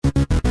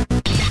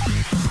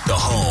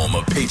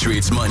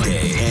Patriots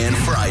Monday and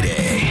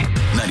Friday.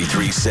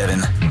 93.7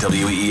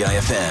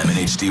 WEEI-FM and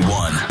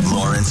HD1,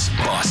 Lawrence,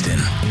 Boston.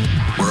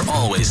 We're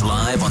always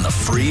live on the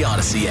free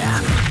Odyssey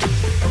app.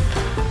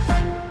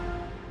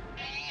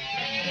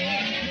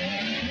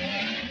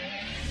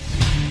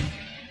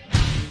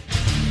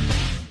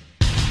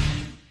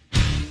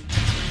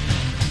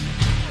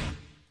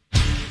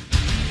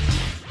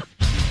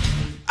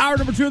 Hour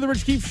number 2 of the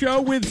Rich Keefe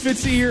Show with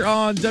Fitzy here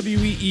on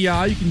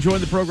WEEI. You can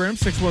join the program,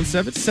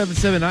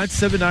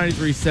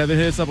 617-779-7937. Hit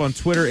us up on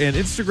Twitter and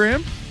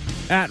Instagram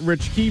at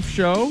Rich Keefe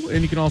Show.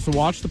 And you can also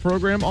watch the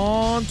program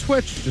on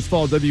Twitch. Just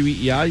follow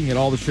WEEI. You can get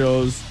all the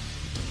shows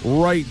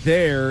right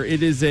there.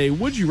 It is a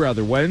Would You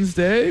Rather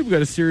Wednesday. We've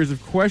got a series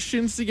of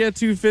questions to get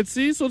to,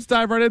 Fitzy. So let's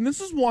dive right in.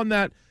 This is one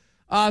that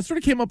sort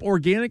of came up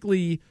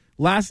organically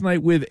last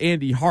night with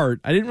Andy Hart.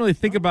 I didn't really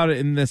think about it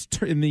in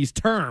these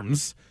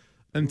terms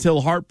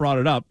until Hart brought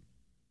it up.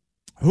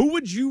 Who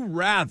would you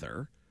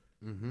rather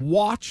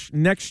watch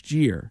next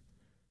year,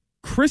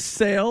 Chris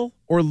Sale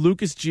or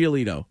Lucas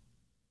Giolito?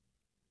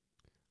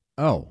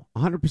 Oh,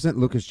 100%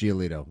 Lucas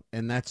Giolito.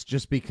 And that's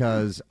just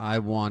because I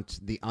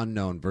want the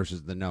unknown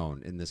versus the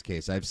known in this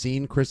case. I've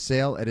seen Chris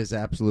Sale at his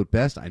absolute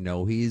best. I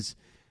know he's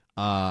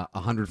a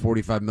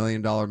 $145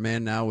 million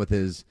man now with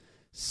his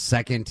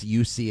second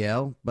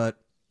UCL, but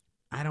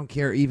I don't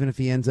care. Even if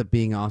he ends up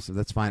being awesome,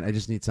 that's fine. I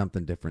just need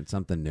something different,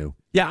 something new.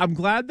 Yeah, I'm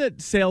glad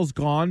that Sale's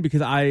gone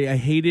because I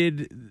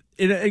hated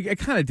it. It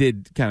kind of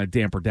did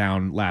damper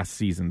down last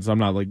season. So I'm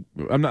not.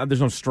 There's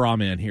no straw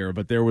man here,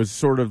 but there was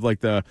sort of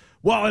like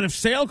and if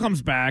Sale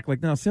comes back,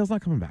 no, Sale's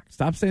not coming back.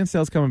 Stop saying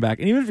Sale's coming back.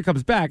 And even if it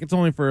comes back, it's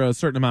only for a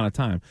certain amount of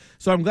time.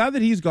 So I'm glad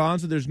that he's gone.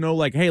 So there's no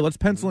hey, let's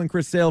pencil in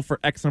Chris Sale for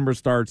X number of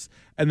starts,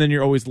 and then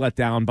you're always let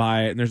down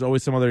by it, and there's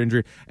always some other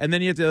injury, and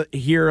then you have to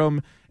hear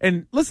him.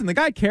 And listen, the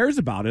guy cares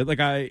about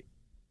it.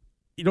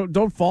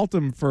 Don't fault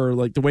him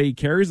for the way he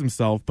carries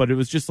himself, but it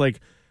was just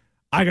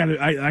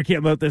I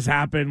can't let this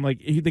happen.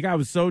 The guy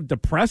was so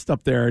depressed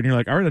up there, and you're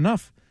all right,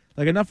 enough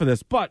of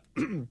this. But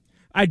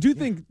I do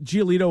think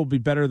Giolito will be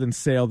better than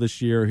Sale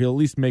this year. He'll at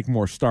least make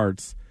more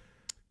starts.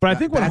 But I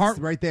think that's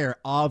right there,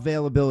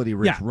 availability,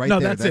 Rich. That's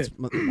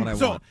what I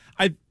want.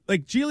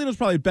 Giolito's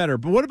probably better.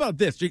 But what about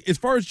this? As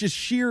far as just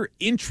sheer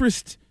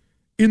interest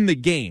in the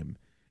game,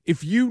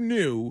 if you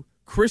knew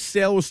Chris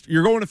Sale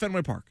you're going to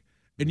Fenway Park,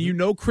 and you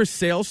know Chris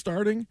Sale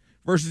starting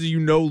versus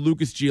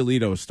Lucas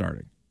Giolito is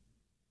starting.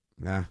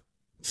 Nah.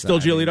 Still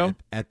Giolito?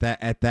 At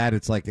that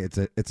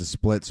it's a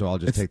split, so I'll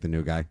just take the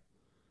new guy.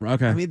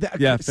 Okay. I mean,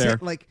 fair.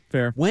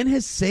 Fair. When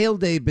has Sale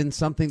Day been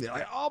something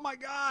that oh my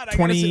God, I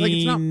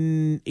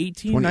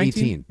 2018,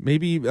 19?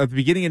 Maybe at the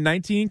beginning of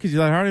 19, because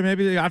you're all right,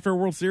 maybe after a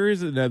World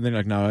Series, and then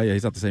they're no, yeah,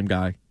 he's not the same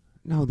guy.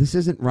 No, this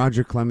isn't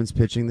Roger Clemens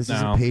pitching. This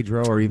isn't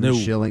Pedro or even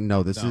Schilling.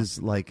 No, this is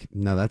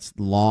that's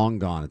long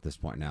gone at this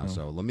point now.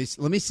 So let me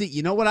see.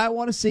 You know what I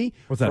want to see?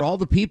 What's that? For all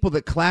the people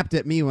that clapped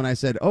at me when I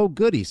said, "Oh,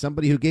 goody,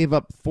 somebody who gave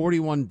up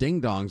 41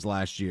 ding-dongs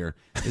last year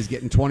is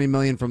getting $20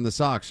 million from the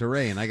Sox.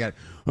 Hooray." And I got,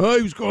 he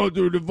was going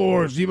through a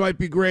divorce. He might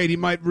be great. He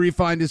might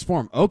refine his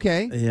form.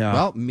 Okay. Yeah.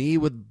 Well, me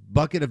with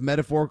bucket of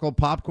metaphorical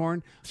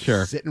popcorn,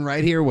 sure, sitting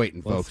right here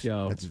waiting, folks. Let's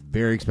go. That's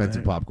very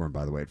expensive popcorn,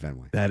 by the way, at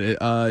Fenway. That is,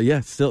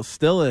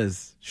 still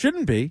is.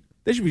 Shouldn't be.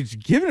 They should be just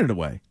giving it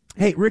away.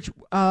 Hey, Rich,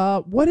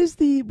 what's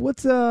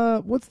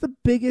the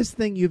biggest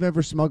thing you've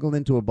ever smuggled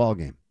into a ball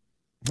game?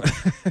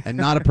 And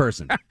not a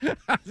person. I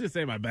was gonna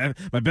say my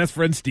best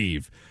friend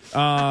Steve.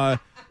 Steve's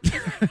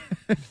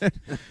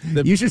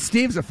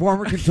a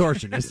former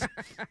contortionist.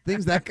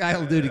 Things that guy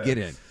will do to get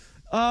in.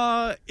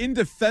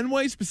 Into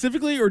Fenway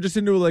specifically, or just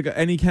into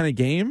any kind of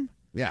game?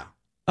 Yeah.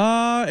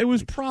 It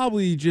was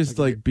probably just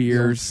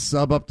beers.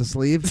 Sub up the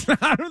sleeves.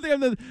 I don't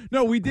think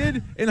No, we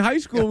did in high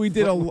school. We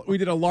did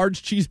a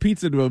large cheese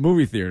pizza to a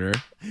movie theater.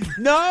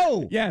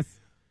 No. Yes.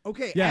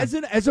 Okay. Yeah.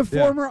 As a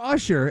former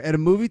usher at a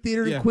movie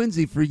theater in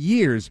Quincy for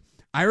years,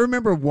 I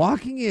remember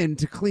walking in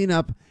to clean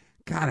up.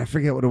 God, I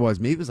forget what it was.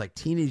 Maybe it was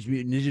Teenage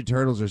Mutant Ninja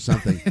Turtles or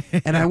something.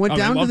 And I went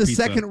down to the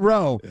second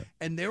row,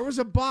 and there was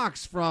a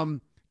box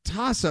from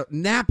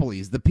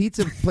Napoli's, the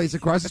pizza place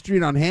across the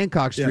street on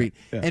Hancock Street,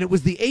 and it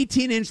was the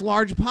 18-inch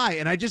large pie,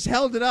 and I just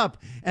held it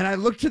up, and I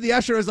looked to the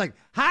usher, I was like,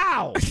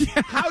 how?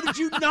 How did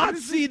you not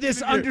see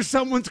this under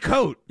someone's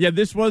coat? Yeah,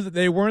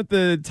 they weren't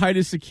the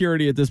tightest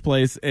security at this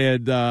place,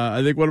 and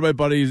I think one of my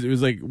buddies, it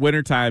was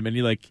wintertime, and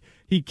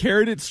he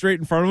carried it straight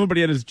in front of him, but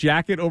he had his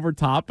jacket over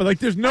top, but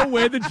there's no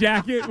way the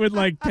jacket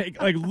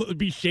would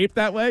be shaped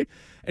that way,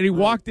 and he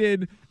walked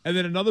in. And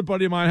then another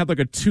buddy of mine had a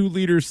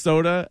 2-liter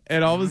soda,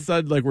 and all of a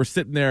sudden, we're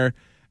sitting there,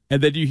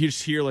 and then you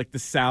just hear the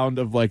sound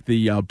of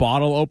the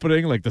bottle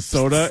opening, the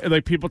soda,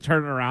 and people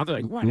turning around. They're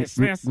what is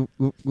this?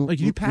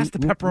 You pass the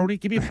pepperoni?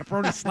 Give me a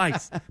pepperoni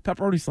slice.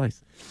 Pepperoni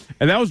slice.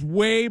 And that was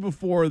way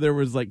before there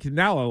was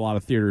now a lot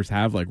of theaters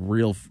have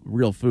real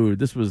food.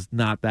 This was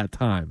not that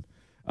time.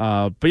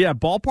 But yeah,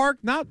 ballpark,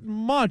 not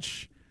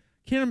much.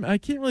 I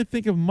can't really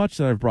think of much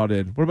that I've brought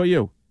in. What about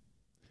you?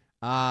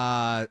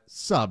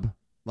 Sub.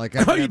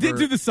 You did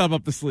do the sub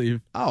up the sleeve.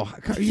 Oh,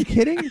 are you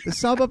kidding? The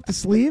sub up the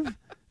sleeve?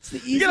 It's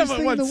the easiest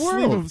thing in the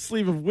world.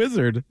 Sleeve of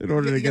wizard in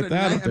order to get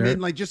that up there. I mean,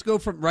 like, just go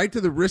from right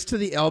to the wrist to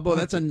the elbow.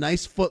 That's a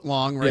nice foot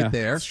long right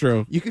there. That's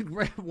true. You could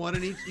grab one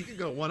in each. You could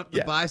go one up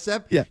the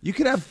bicep. Yeah. You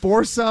could have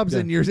 4 subs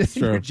in your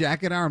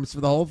jacket arms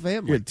for the whole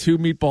family. You had 2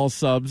 meatball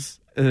subs.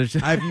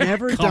 I've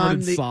never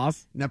done the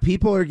sauce. Now,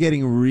 people are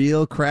getting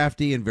real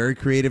crafty and very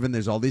creative, and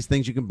there's all these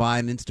things you can buy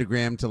on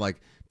Instagram to, like,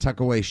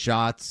 tuck away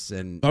shots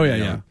and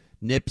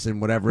nips and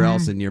whatever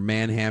else in your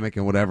man hammock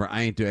and whatever.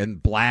 I ain't doing.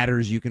 And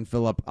bladders you can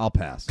fill up. I'll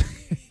pass.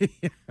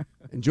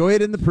 Enjoy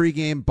it in the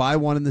pregame. Buy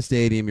one in the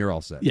stadium. You're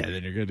all set. Yeah,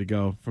 then you're good to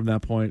go from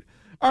that point.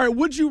 All right,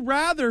 would you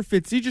rather,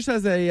 Fitzy, just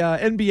as a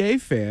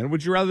NBA fan,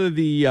 would you rather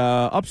the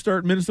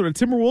upstart Minnesota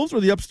Timberwolves or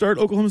the upstart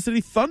Oklahoma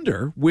City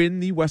Thunder win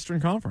the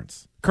Western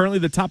Conference? Currently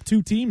the top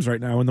 2 teams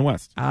right now in the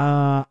West.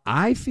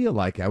 I feel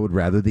like I would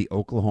rather the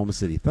Oklahoma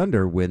City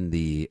Thunder win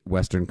the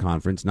Western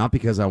Conference, not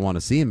because I want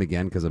to see him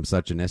again because I'm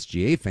such an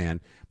SGA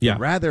fan, but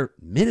rather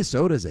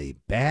Minnesota's a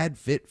bad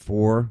fit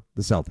for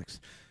the Celtics.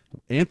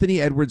 Anthony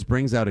Edwards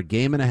brings out a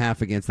game and a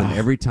half against them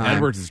every time.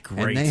 Edwards is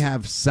great. And they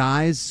have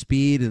size,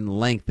 speed, and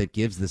length that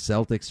gives the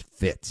Celtics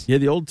fits. Yeah,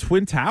 the old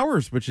Twin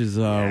Towers, which is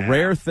a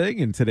rare thing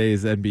in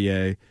today's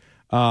NBA.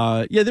 They're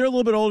a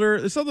little bit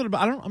older. There's something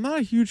about I'm not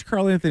a huge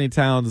Karl Anthony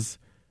Towns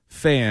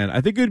fan.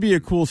 I think it would be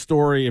a cool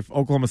story if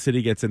Oklahoma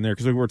City gets in there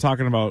because we were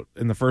talking about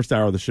in the first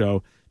hour of the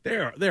show.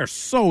 They're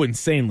so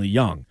insanely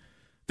young.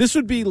 This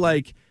would be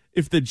like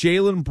if the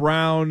Jaylen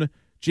Brown,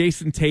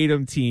 Jason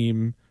Tatum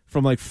team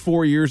from like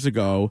 4 years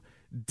ago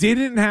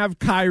didn't have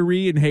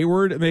Kyrie and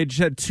Hayward, and they just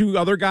had 2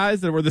 other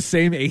guys that were the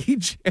same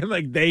age, and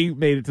like they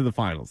made it to the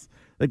finals.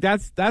 Like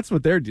that's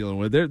what they're dealing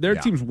with. Their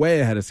team's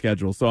way ahead of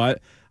schedule, so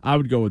I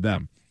would go with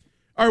them.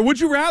 All right, would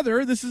you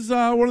rather? This is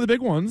one of the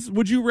big ones.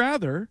 Would you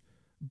rather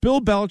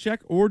Bill Belichick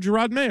or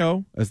Jerod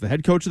Mayo as the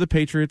head coach of the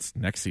Patriots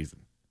next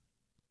season?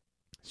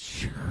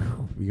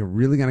 You're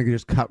really going to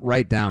just cut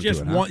right down to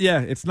it, huh?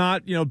 It's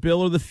not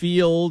Bill or the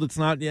field. It's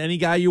not any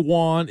guy you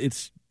want.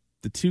 It's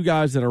the 2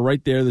 guys that are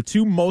right there, the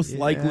 2 most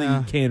likely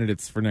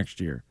candidates for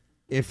next year.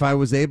 If I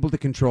was able to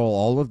control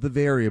all of the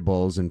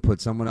variables and put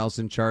someone else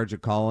in charge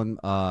of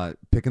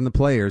picking the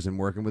players and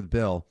working with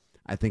Bill,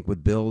 I think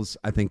Bill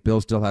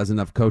still has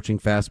enough coaching,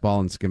 fastball,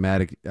 and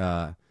schematic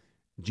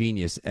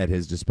genius at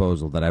his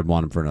disposal that I'd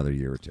want him for another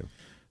year or 2.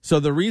 So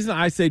the reason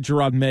I say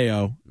Jerod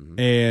Mayo,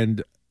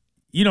 and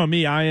you know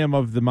me, I am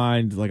of the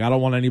mind, like, I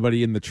don't want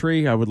anybody in the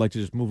tree. I would like to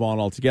just move on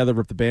altogether,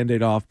 rip the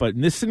Band-Aid off. But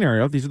in this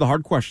scenario, these are the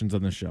hard questions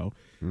on this show.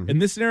 In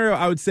this scenario,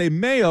 I would say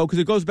Mayo, because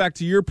it goes back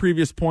to your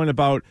previous point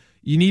about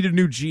you need a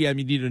new GM,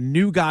 you need a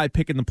new guy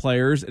picking the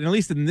players. And at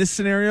least in this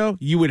scenario,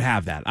 you would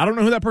have that. I don't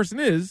know who that person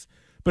is,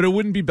 but it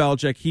wouldn't be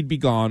Belichick. He'd be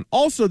gone.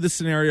 Also, this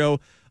scenario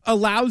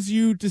allows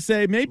you to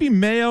say maybe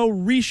Mayo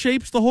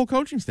reshapes the whole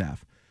coaching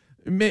staff.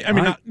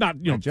 Not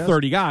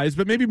 30 guys,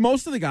 but maybe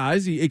most of the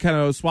guys, he kind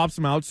of swaps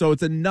them out. So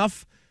it's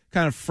enough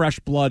kind of fresh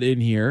blood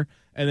in here.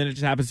 And then it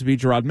just happens to be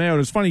Jerod Mayo. And it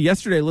was funny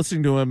yesterday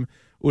listening to him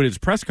with his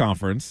press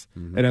conference,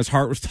 and as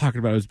Hart was talking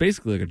about, it was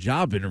basically like a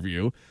job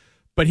interview.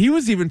 But he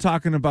was even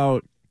talking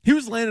about, he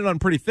was landing on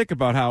pretty thick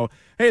about how,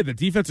 hey, the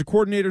defensive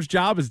coordinator's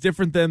job is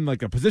different than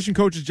like a position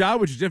coach's job,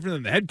 which is different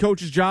than the head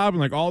coach's job,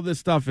 and like all this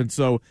stuff. And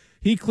so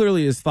he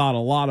clearly has thought a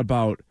lot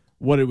about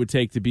what it would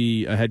take to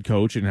be a head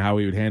coach and how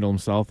he would handle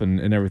himself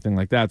and everything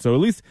like that. So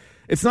at least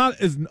it's not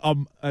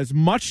as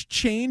much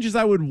change as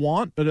I would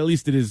want, but at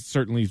least it is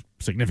certainly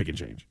significant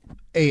change.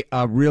 Hey,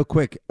 real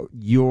quick,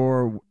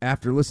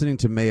 after listening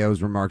to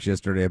Mayo's remarks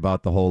yesterday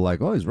about the whole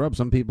he's rubbed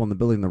some people in the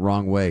building the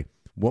wrong way,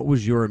 what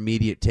was your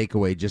immediate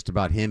takeaway just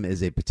about him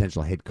as a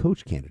potential head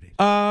coach candidate?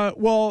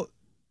 Well,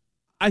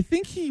 I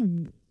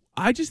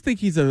just think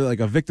he's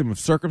a victim of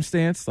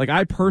circumstance. Like,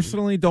 I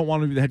personally don't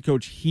want to be the head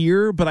coach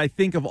here, but I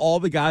think of all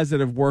the guys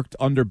that have worked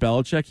under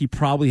Belichick, he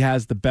probably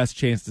has the best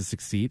chance to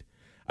succeed.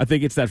 I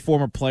think it's that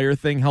former player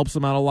thing helps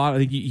him out a lot. I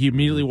think he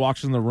immediately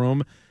walks in the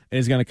room and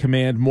is going to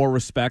command more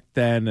respect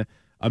than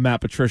a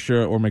Matt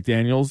Patricia or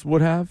McDaniels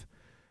would have.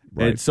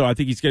 Right. And so I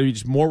think he's going to be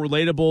just more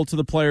relatable to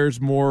the players,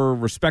 more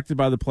respected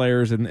by the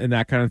players, and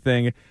that kind of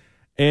thing.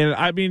 And,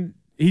 I mean,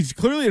 he's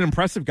clearly an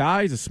impressive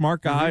guy. He's a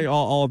smart guy,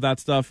 all of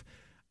that stuff.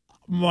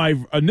 My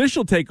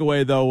initial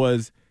takeaway, though,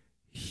 was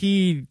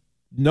he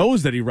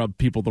knows that he rubbed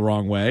people the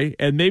wrong way,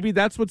 and maybe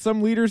that's what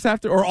some leaders have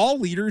to, or all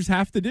leaders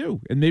have to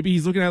do. And maybe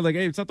he's looking at it like,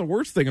 hey, it's not the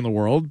worst thing in the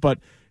world, but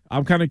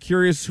I'm kind of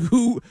curious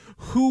who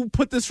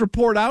put this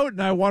report out,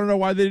 and I want to know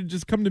why they didn't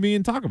just come to me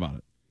and talk about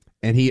it.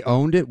 And he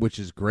owned it, which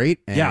is great,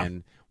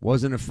 and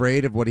wasn't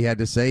afraid of what he had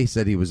to say. He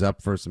said he was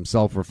up for some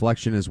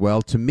self-reflection as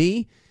well. To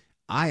me,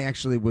 I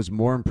actually was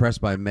more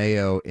impressed by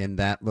Mayo in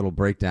that little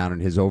breakdown in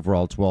his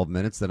overall 12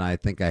 minutes than I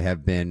think I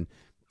have been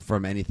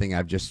from anything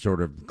I've just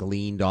sort of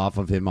gleaned off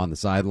of him on the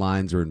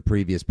sidelines or in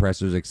previous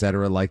pressers, et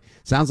cetera.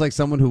 Sounds like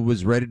someone who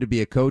was ready to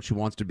be a coach, who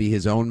wants to be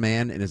his own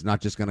man and is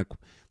not just going to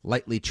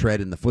lightly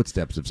tread in the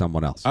footsteps of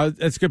someone else.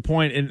 That's a good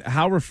point. And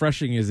how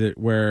refreshing is it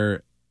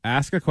where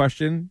ask a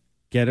question,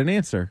 get an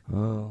answer?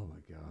 Oh, my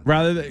God.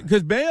 Rather than,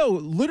 because Mayo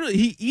literally,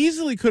 he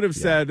easily could have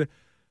said,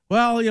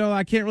 well,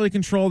 I can't really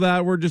control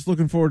that. We're just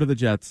looking forward to the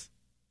Jets.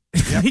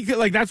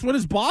 Yep. That's what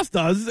his boss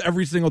does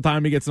every single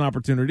time he gets an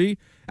opportunity.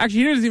 Actually,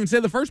 he doesn't even say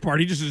the first part.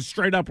 He just is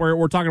straight up where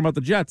we're talking about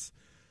the Jets.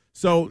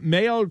 So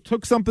Mayo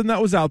took something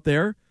that was out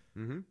there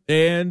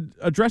and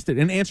addressed it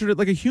and answered it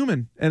like a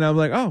human. And I'm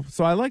like, oh,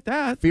 so I like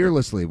that.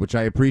 Fearlessly, which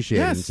I appreciate.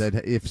 Yes. And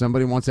said, if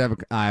somebody wants to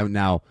have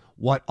now,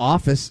 what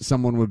office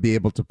someone would be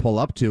able to pull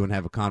up to and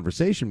have a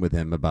conversation with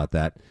him about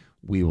that,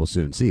 we will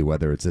soon see,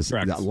 whether it's a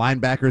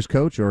linebackers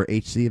coach or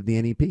HC of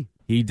the NEP.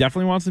 He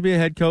definitely wants to be a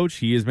head coach.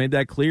 He has made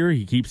that clear.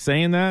 He keeps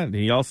saying that.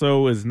 He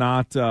also is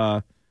not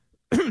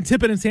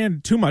tipping his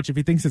hand too much if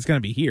he thinks it's going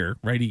to be here,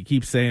 right? He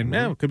keeps saying,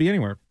 it could be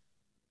anywhere.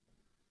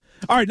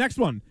 All right, next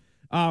one.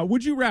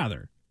 Would you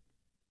rather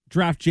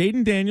draft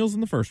Jaden Daniels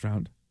in the first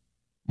round,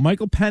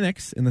 Michael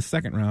Penix in the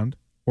second round,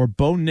 or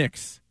Bo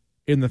Nix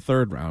in the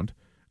third round?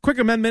 Quick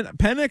amendment,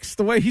 Penix,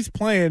 the way he's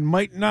playing,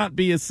 might not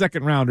be a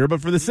second rounder,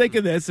 but for the sake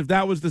of this, if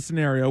that was the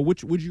scenario,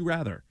 which would you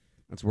rather?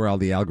 That's where all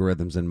the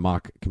algorithms and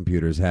mock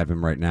computers have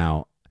him right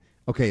now.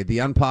 Okay,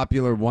 the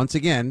unpopular, once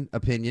again,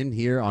 opinion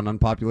here on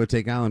Unpopular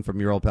Take Island from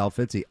your old pal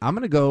Fitzy. I'm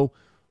going to go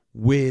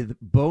with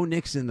Bo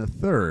Nix in the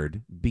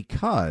third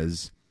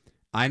because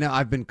I know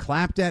I've been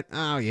clapped at.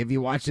 Oh, have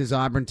you watched his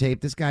Auburn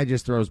tape? This guy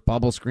just throws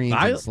bubble screens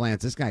and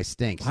slants. This guy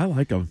stinks. I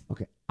like him.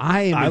 Okay,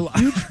 I am a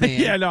huge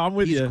fan. Yeah, no, I'm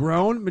with you. He's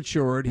grown,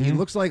 matured. He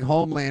looks like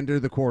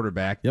Homelander, the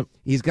quarterback. Yep.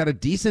 He's got a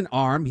decent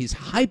arm. He's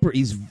hyper.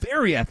 He's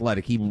very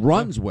athletic. He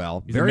runs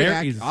well.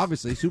 He's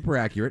obviously super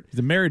accurate. He's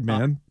a married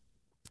man.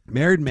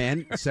 Married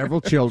man,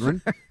 several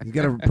children. He's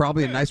got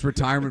probably a nice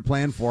retirement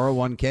plan,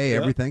 401k,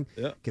 everything.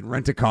 Yep. Can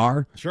rent a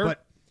car. Sure.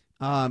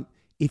 But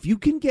if you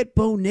can get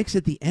Bo Nix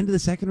at the end of the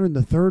second or in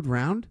the third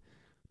round,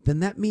 then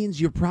that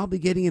means you're probably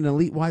getting an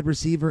elite wide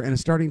receiver and a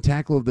starting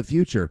tackle of the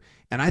future.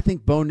 And I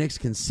think Bo Nix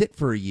can sit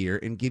for a year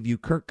and give you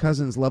Kirk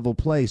Cousins level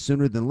play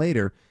sooner than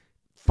later.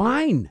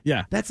 Fine.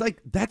 Yeah. That's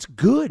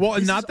good. Well,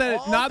 and not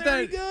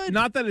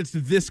that it's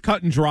this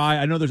cut and dry.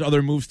 I know there's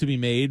other moves to be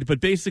made, but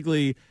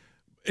basically,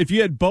 if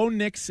you had Bo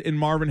Nix and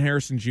Marvin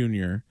Harrison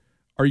Jr.,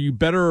 are you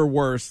better or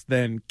worse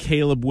than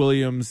Caleb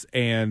Williams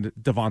and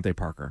Devontae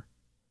Parker?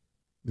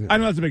 Yeah. I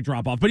know that's a big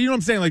drop off, but you know what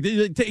I'm saying? Like,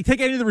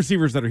 take any of the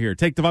receivers that are here.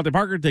 Take Devontae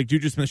Parker, take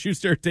Juju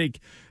Smith-Schuster, take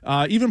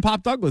even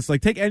Pop Douglas.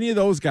 Like, take any of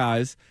those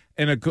guys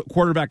and a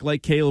quarterback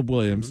like Caleb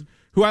Williams,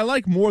 who I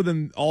like more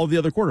than all the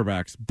other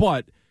quarterbacks.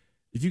 But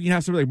if you can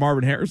have somebody like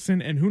Marvin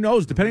Harrison, and who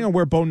knows, depending on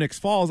where Bo Nix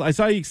falls, I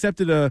saw he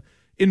accepted a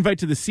invite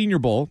to the Senior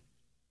Bowl.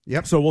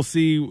 Yep. So we'll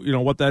see,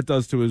 what that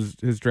does to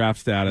his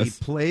draft status.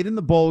 He played in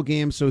the bowl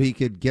game so he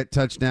could get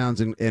touchdowns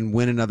and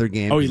win another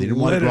game. Oh, he didn't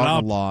want to go out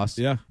in a loss.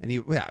 Yeah. And he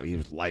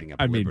was lighting up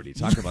Liberty.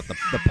 Talk about the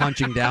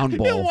punching down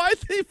bowl. Why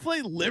did they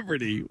play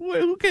Liberty?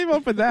 Who came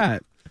up with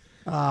that?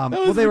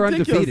 They were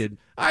undefeated.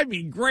 I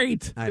mean,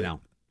 great. I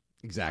know.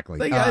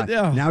 Exactly.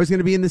 Now he's going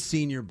to be in the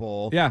Senior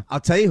Bowl. Yeah. I'll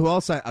tell you who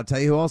else I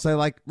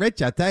like.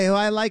 Rich, I'll tell you who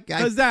I like.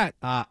 Who's that?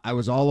 I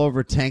was all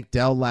over Tank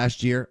Dell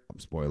last year.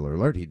 Spoiler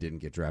alert, he didn't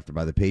get drafted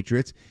by the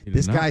Patriots.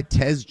 This guy,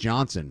 Tez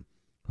Johnson,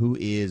 who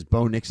is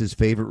Bo Nix's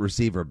favorite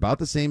receiver, about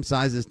the same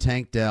size as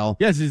Tank Dell.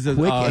 Yes, he's his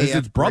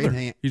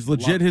brother. He's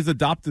legit his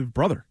adoptive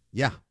brother.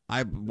 Yeah.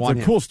 I want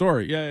it's a cool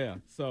story. Yeah.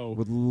 So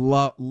would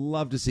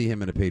love to see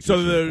him in a Patriots. So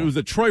it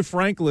was Troy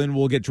Franklin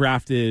will get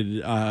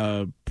drafted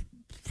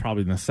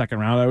probably in the second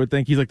round, I would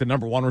think. He's like the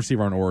number one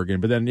receiver on Oregon.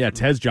 But then,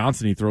 Tez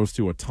Johnson, he throws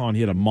to a ton.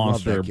 He had a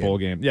monster bowl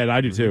game. Yeah,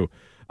 I do too.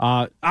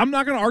 I'm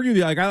not going to argue with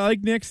you. Like, I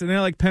like Nix and I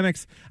like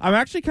Penix. I'm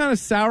actually kind of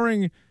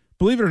souring,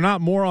 believe it or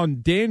not, more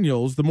on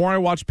Daniels the more I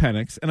watch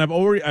Penix, and I've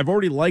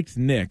already liked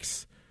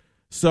Nix.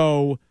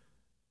 So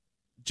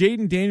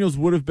Jaden Daniels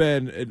would have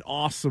been an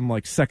awesome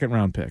second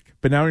round pick.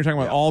 But now when you're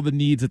talking about all the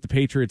needs that the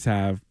Patriots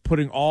have,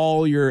 putting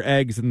all your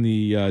eggs in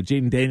the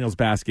Jaden Daniels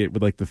basket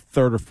with the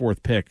third or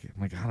fourth pick,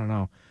 I'm like, I don't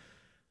know.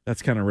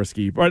 That's kind of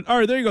risky. But all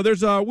right, there you go.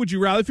 There's Would You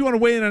Rather. If you want to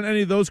weigh in on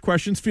any of those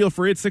questions, feel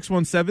free at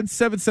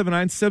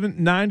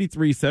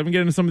 617-779-7937.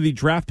 Get into some of the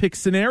draft pick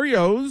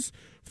scenarios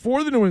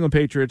for the New England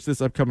Patriots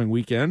this upcoming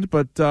weekend.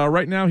 But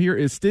right now, here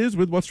is Stiz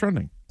with What's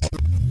Trending.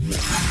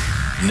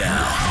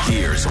 Now,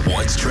 here's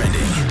What's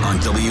Trending on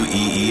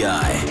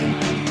WEEI.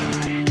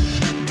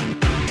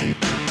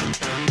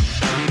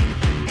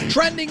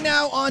 Trending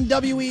now on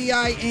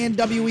WEEI and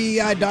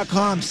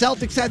WEEI.com.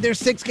 Celtics had their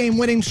 6-game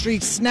winning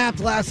streak snapped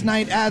last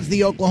night as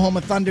the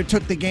Oklahoma Thunder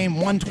took the game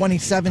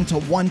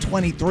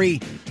 127-123.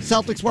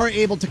 Celtics were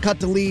able to cut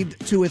the lead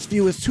to as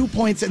few as 2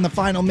 points in the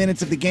final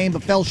minutes of the game,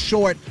 but fell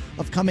short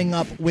of coming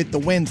up with the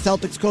win.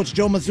 Celtics coach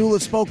Joe Mazzulla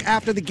spoke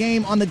after the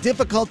game on the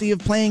difficulty of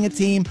playing a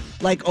team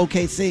like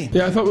OKC.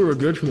 Yeah, I thought we were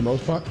good for the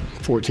most part.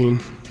 14.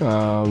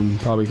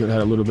 Probably could have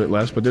had a little bit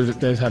less, but they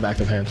just have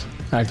active hands.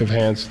 Active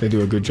hands. They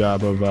do a good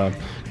job of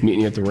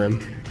meeting at the rim.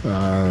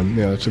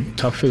 It's a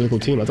tough physical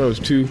team. I thought it was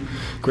two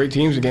great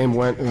teams. The game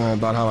went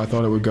about how I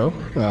thought it would go,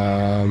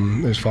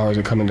 as far as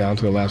it coming down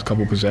to the last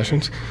couple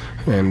possessions.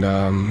 And,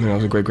 it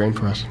was a great game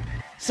for us.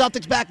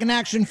 Celtics back in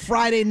action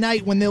Friday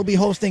night when they'll be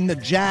hosting the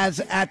Jazz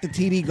at the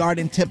TD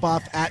Garden,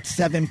 tip-off at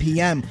 7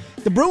 p.m.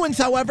 The Bruins,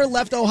 however,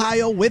 left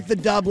Ohio with the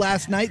dub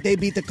last night. They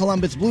beat the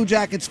Columbus Blue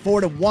Jackets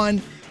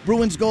 4-1.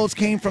 Bruins goals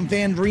came from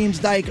Van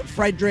Riemsdyk,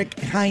 Frederick,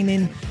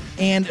 Heinen,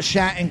 and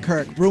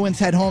Shattenkirk. Bruins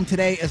head home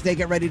today as they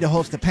get ready to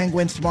host the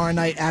Penguins tomorrow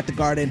night at the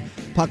Garden.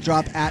 Puck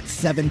drop at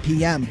 7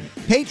 p.m.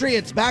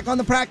 Patriots back on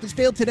the practice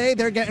field today.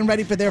 They're getting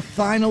ready for their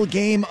final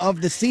game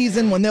of the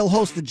season when they'll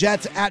host the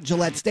Jets at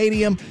Gillette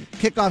Stadium.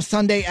 Kickoff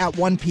Sunday at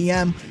 1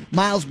 p.m.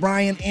 Miles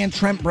Bryant and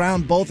Trent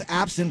Brown both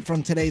absent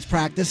from today's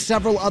practice.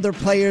 Several other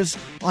players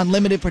on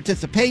limited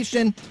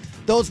participation.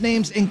 Those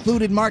names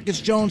included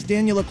Marcus Jones,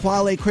 Daniel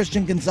Aquale,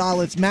 Christian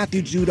Gonzalez,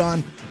 Matthew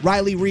Judon,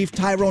 Riley Reif,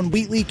 Tyrone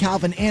Wheatley,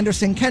 Calvin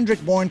Anderson,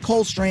 Kendrick Bourne,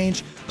 Cole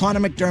Strange, Connor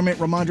McDermott,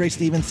 Ramondre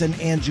Stevenson,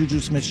 and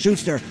Juju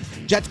Smith-Schuster.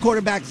 Jets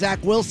quarterback Zach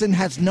Wilson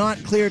has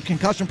not cleared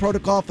concussion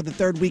protocol for the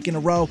third week in a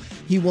row.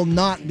 He will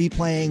not be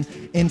playing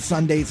in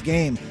Sunday's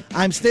game.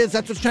 I'm Stiz.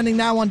 That's what's trending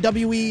now on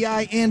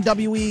WEEI and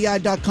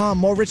WEEI.com.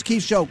 More Rich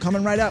Keefe Show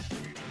coming right up.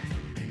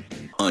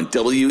 On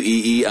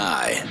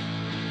WEEI.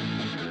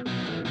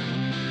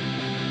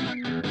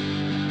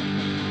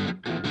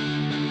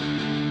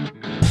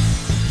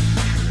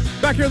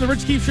 Back here on the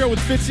Rich Keefe Show with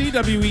Fitzy,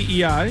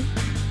 WEEI.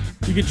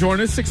 You can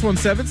join us,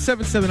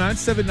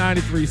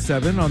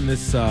 617-779-7937 on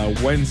this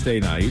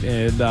Wednesday night.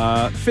 And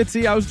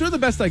Fitzy, I was doing the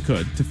best I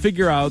could to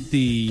figure out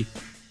the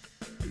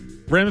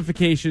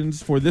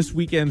ramifications for this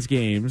weekend's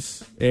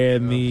games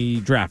and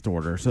the draft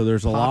order. So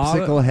there's a lot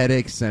of popsicle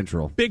headache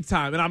central. Big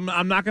time. And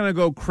I'm not going to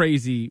go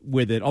crazy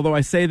with it, although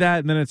I say that,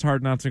 and then it's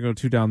hard not to go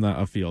too down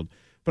the field.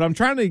 But I'm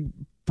trying to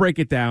break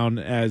it down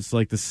as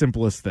like the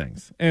simplest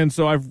things. And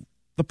so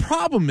the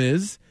problem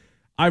is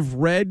I've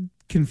read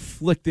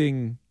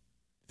conflicting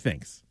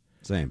things.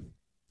 Same.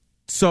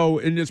 So,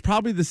 and it's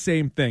probably the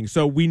same thing.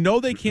 So we know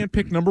they can't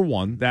pick number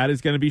one. That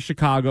is going to be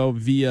Chicago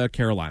via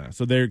Carolina.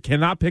 So they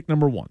cannot pick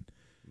number one.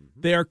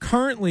 They are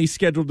currently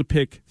scheduled to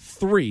pick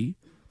 3,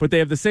 but they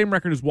have the same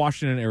record as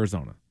Washington and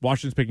Arizona.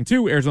 Washington's picking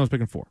 2, Arizona's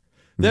picking 4.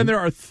 Then there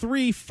are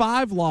 3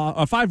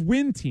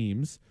 5-win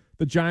teams,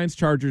 the Giants,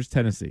 Chargers,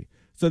 Tennessee.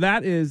 So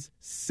that is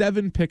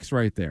 7 picks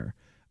right there.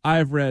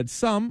 I've read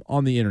some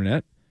on the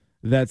internet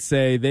that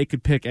say they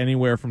could pick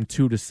anywhere from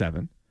 2 to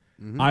 7.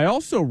 I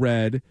also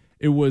read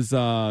it was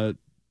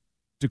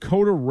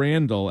Dakota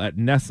Randall at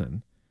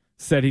Nesson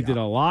said he did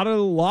a lot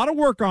of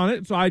work on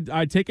it. So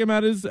I take him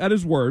at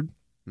his word.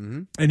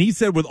 And he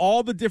said with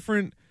all the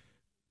different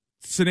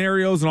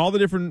scenarios and all the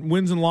different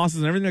wins and losses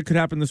and everything that could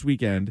happen this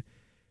weekend,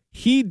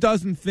 he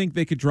doesn't think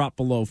they could drop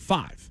below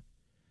 5.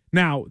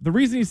 Now, the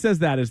reason he says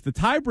that is the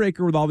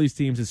tiebreaker with all these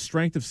teams is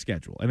strength of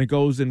schedule, and it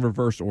goes in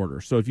reverse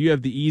order. So if you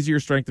have the easier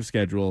strength of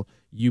schedule,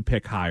 you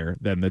pick higher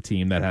than the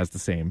team that has the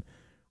same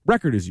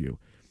record as you.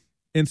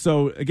 And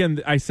so,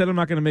 again, I said I'm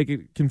not going to make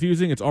it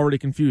confusing. It's already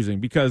confusing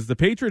because the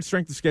Patriots'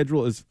 strength of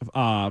schedule is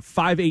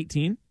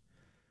 518.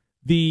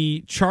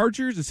 The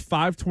Chargers is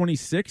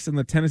 526, and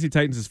the Tennessee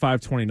Titans is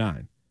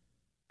 529.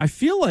 I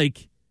feel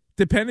like,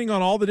 depending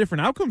on all the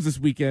different outcomes this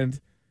weekend,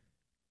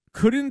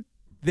 couldn't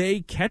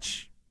they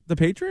catch the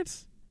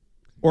Patriots?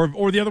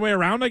 Or the other way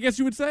around, I guess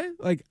you would say?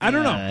 Like, I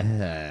don't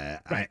know.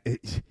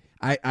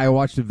 I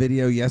watched a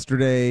video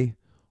yesterday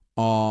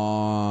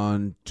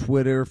on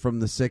Twitter from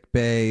the sick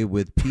bay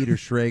with Peter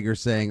Schrager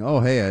saying,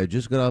 oh, hey, I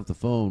just got off the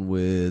phone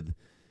with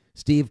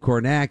Steve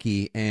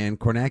Kornacki, and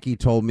Kornacki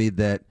told me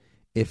that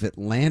if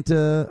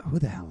Atlanta, who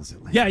the hell is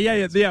Atlanta?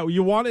 Yeah.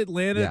 You want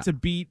Atlanta to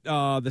beat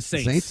the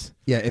Saints.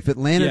 Yeah, if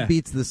Atlanta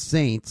beats the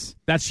Saints,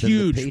 that's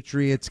huge. The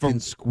Patriots can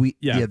squeeze.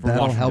 Yeah,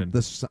 that'll help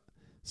the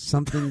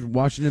something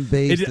Washington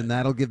based, and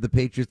that'll give the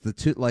Patriots the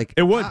 2. Like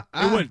it would.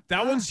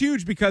 That one's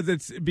huge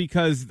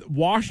because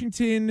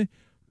Washington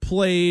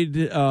played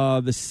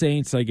the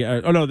Saints. I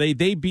guess. Oh no,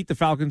 they beat the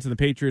Falcons and the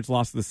Patriots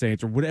lost to the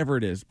Saints or whatever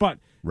it is. But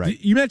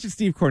you mentioned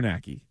Steve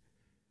Kornacki.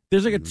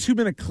 There's like a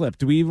 2-minute clip.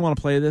 Do we even want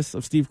to play this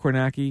of Steve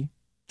Kornacki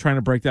trying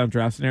to break down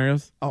draft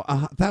scenarios? Oh,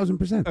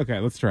 1,000%. Okay,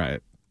 let's try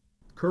it.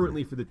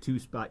 Currently for the 2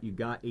 spot, you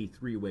got a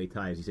 3-way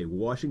tie. As you say,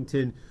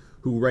 Washington,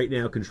 who right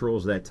now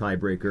controls that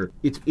tiebreaker.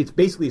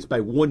 It's by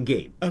 1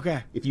 game.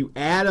 Okay. If you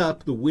add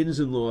up the wins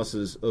and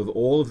losses of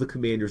all of the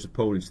Commanders'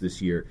 opponents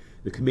this year,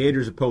 the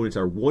Commanders' opponents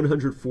are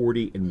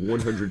 140 and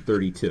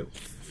 132.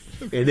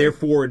 And they're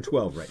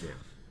 4-12 right now.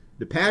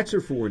 The Pats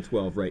are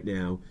 4-12 right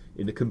now,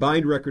 and the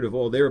combined record of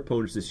all their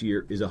opponents this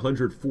year is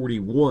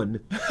 141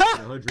 and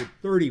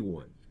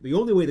 131. The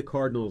only way the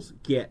Cardinals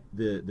get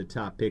the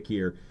top pick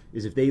here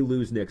is if they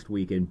lose next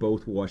week and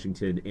both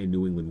Washington and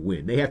New England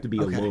win. They have to be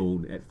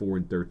alone at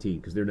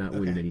 4-13 because they're not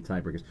winning any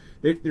tiebreakers.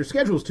 Their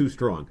schedule is too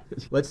strong.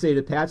 Let's say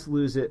the Pats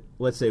lose it.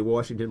 Let's say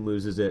Washington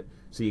loses it.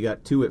 So you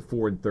got 2 at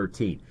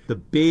 4-13. The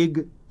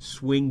big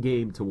swing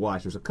game to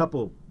watch. There's a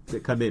couple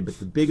that come in, but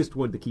the biggest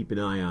one to keep an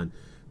eye on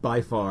by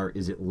far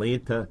is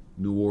Atlanta,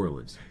 New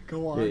Orleans.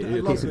 Go on. I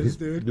love this,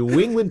 dude. New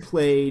England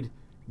played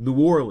New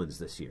Orleans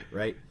this year,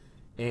 right?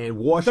 And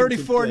Washington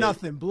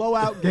 34-0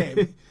 blowout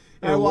game.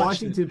 And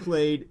Washington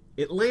played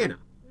Atlanta.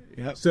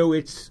 Yep. So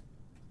it's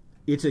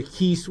a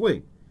key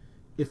swing.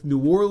 If New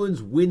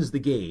Orleans wins the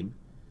game,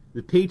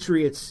 the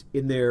Patriots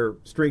in their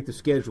strength of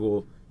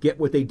schedule get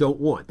what they don't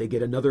want. They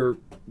get another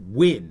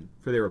win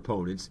for their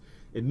opponents.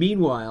 And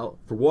meanwhile,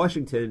 for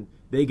Washington,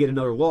 they get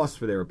another loss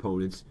for their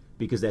opponents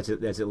because that's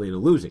Atlanta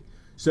losing.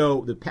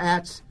 So the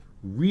Pats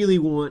really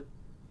want,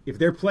 if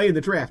they're playing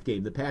the draft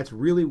game, the Pats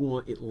really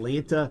want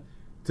Atlanta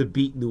to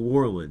beat New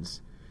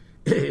Orleans,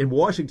 and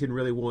Washington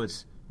really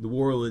wants New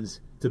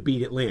Orleans to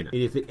beat Atlanta.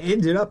 And if it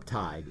ended up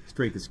tied,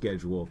 strength of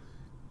schedule,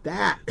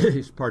 that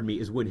is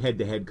when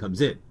head-to-head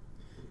comes in.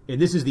 And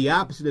this is the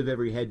opposite of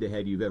every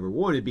head-to-head you've ever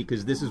wanted,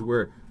 because this is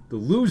where the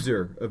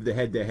loser of the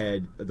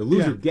head-to-head, the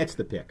loser gets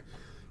the pick.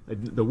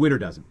 The winner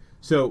doesn't.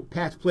 So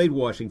Pats played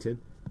Washington.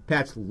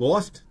 Pats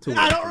lost to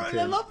Washington.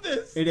 I love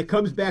this. And it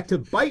comes back to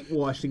bite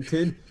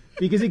Washington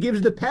because it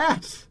gives the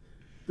Pats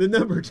the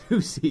number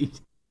 2 seed.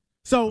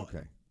 So,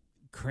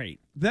 great.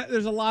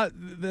 There's a lot.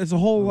 There's a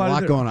whole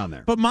lot going on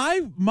there. But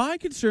my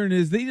concern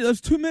is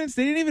those 2 minutes.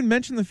 They didn't even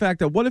mention the fact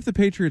that what if the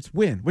Patriots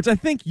win, which I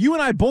think you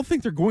and I both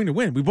think they're going to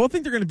win. We both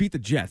think they're going to beat the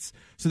Jets.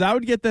 So that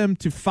would get them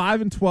to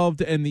 5-12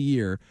 to end the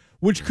year,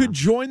 which could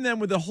join them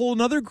with a whole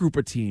other group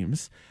of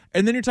teams.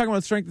 And then you're talking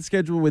about strength of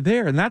schedule with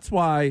there, and that's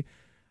why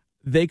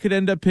they could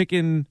end up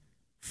picking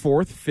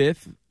 4th,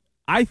 5th.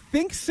 I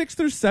think 6th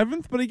or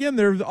 7th, but again,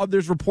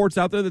 there's reports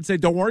out there that say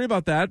don't worry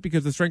about that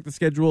because the strength of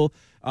schedule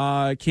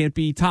can't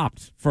be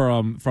topped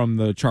from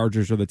the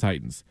Chargers or the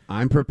Titans.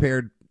 I'm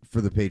prepared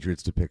for the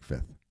Patriots to pick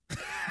 5th.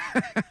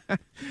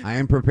 I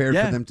am prepared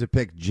for them to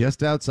pick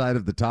just outside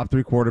of the top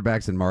 3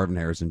 quarterbacks and Marvin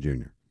Harrison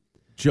Jr.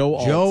 Joe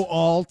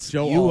Alt,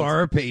 you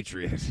are a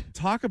Patriot.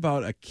 Talk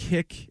about a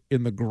kick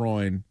in the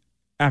groin.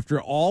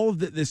 After all of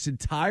this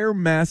entire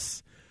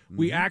mess,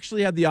 we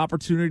actually had the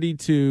opportunity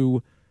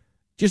to,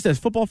 just as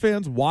football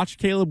fans, watch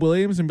Caleb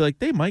Williams and be like,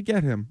 they might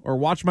get him. Or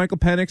watch Michael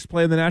Penix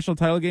play in the national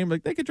title game,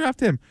 like they could draft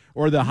him.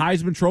 Or the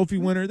Heisman Trophy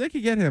winner, they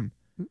could get him.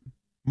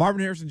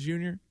 Marvin Harrison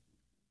Jr.,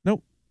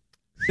 nope.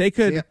 They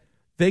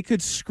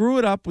could screw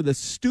it up with a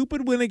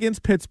stupid win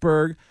against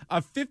Pittsburgh,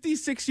 a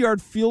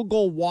 56-yard field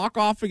goal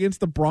walk-off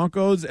against the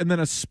Broncos, and then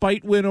a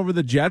spite win over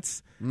the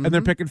Jets, and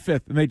they're picking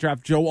 5th, and they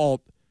draft Joe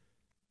Alt,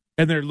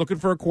 and they're looking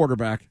for a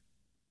quarterback.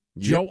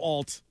 Joe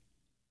Alt.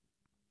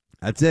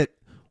 That's it.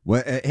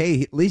 Well,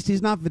 hey, at least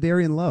he's not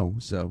Vidarian Lowe,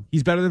 so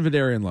he's better than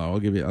Vidarian Lowe. I'll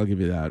give you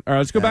that. All right,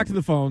 let's go back to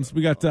the phones.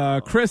 We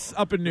got Chris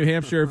up in New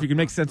Hampshire. If you can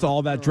make sense of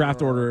all that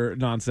draft order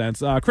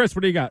nonsense, Chris,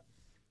 what do you got?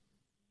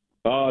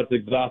 Oh, it's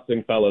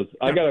exhausting, fellas.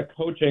 I got a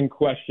coaching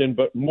question,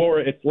 but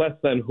it's less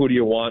than who do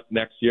you want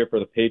next year for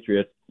the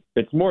Patriots.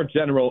 It's more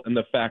general in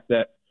the fact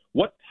that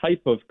what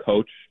type of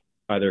coach,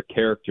 either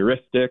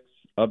characteristics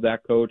of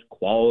that coach,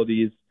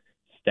 qualities,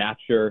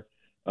 stature,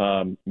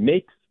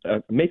 makes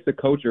a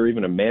coach or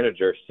even a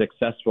manager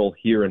successful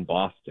here in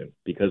Boston?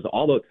 Because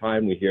all the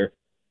time we hear,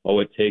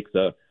 it takes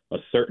a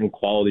certain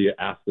quality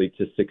athlete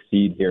to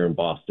succeed here in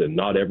Boston.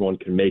 Not everyone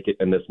can make it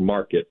in this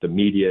market. The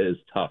media is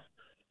tough.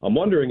 I'm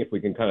wondering if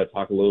we can kind of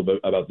talk a little bit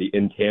about the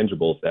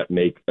intangibles that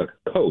make a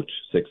coach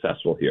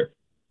successful here.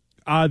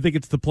 I think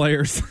it's the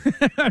players.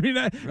 I mean,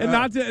 and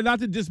not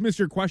to dismiss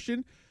your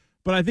question,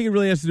 but I think it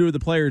really has to do with the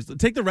players.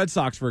 Take the Red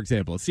Sox, for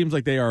example. It seems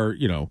like they are,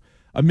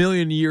 a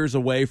million years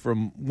away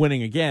from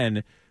winning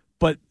again.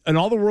 But in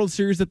all the World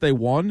Series that they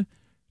won,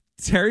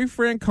 Terry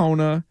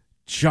Francona,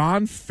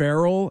 John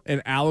Farrell,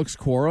 and Alex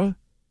Cora,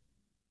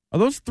 are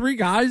those 3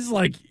 guys,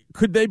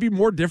 could they be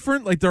more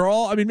different? They're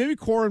all, maybe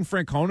Cora and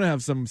Francona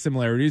have some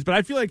similarities, but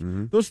I feel like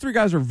those 3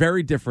 guys are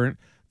very different.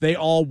 They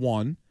all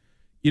won.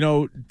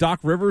 Doc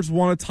Rivers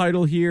won a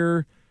title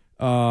here.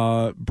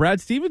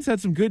 Brad Stevens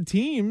had some good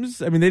teams.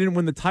 They didn't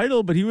win the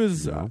title, but he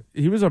was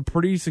a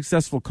pretty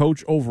successful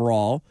coach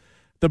overall.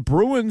 The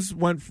Bruins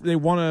won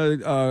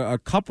a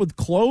cup with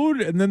Claude,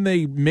 and then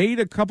they made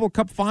a couple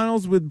cup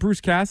finals with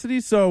Bruce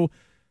Cassidy. So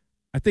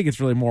I think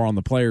it's really more on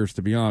the players,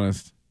 to be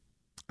honest.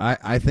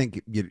 I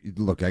think,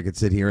 look, I could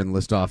sit here and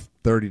list off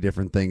 30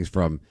 different things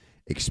from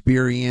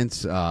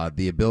experience,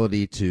 the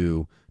ability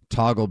to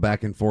toggle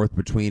back and forth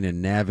between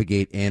and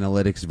navigate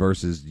analytics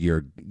versus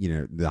your,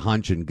 the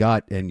hunch and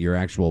gut and your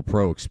actual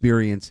pro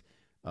experience,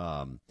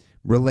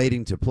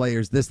 relating to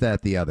players, this,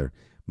 that, the other.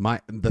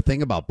 The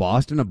thing about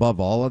Boston, above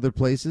all other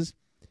places,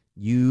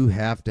 you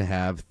have to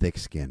have thick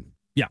skin.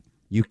 Yeah.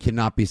 You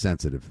cannot be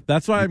sensitive.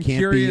 That's why I'm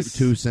curious. You can't be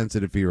too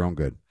sensitive for your own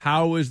good.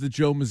 How is the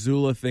Joe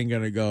Mazzulla thing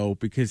going to go?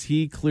 Because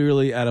he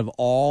clearly, out of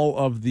all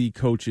of the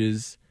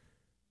coaches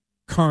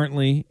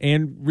currently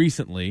and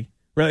recently,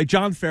 right, like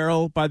John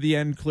Farrell, by the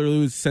end, clearly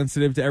was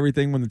sensitive to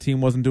everything when the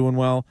team wasn't doing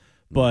well.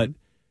 But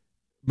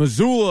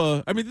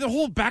Mazzulla, the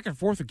whole back and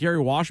forth with Gary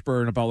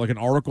Washburn about an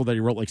article that he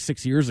wrote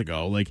 6 years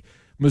ago,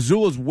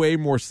 Mazzulla's way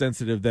more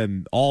sensitive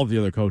than all of the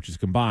other coaches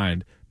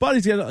combined, but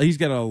he's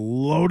got a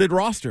loaded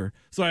roster.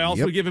 So I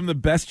also give him the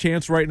best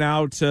chance right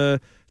now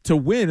to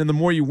win, and the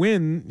more you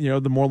win,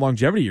 the more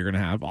longevity you're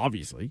going to have,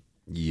 obviously.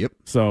 Yep.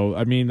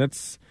 So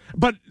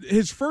but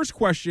his first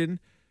question,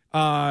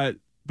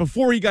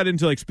 before he got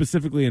into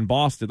specifically in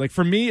Boston,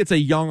 for me, it's a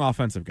young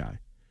offensive guy.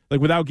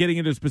 Without getting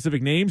into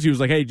specific names, he was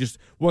like, "Hey, just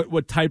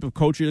what type of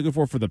coach are you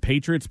looking for the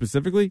Patriots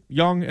specifically?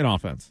 Young and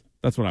offense."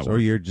 That's what I want. So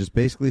you're just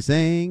basically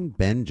saying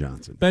Ben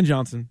Johnson. Ben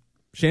Johnson.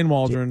 Shane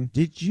Waldron.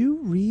 Did you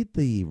read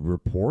the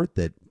report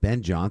that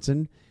Ben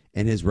Johnson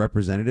and his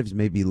representatives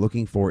may be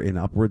looking for in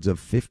upwards of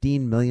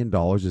 $15 million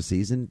a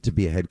season to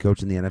be a head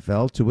coach in the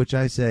NFL, to which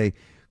I say,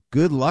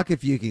 good luck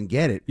if you can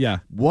get it. Yeah.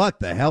 What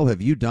the hell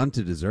have you done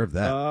to deserve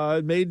that?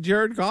 It made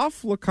Jared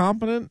Goff look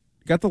competent.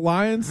 Got the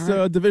Lions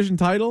division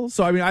title.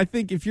 So, I mean, I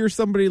think if you're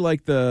somebody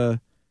like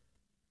the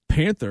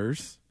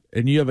Panthers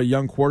and you have a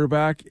young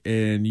quarterback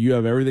and you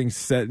have everything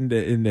set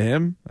into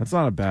him, that's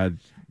not a bad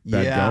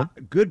go.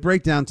 Good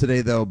breakdown today,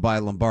 though, by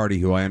Lombardi,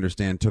 who I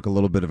understand took a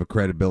little bit of a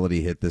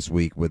credibility hit this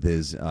week with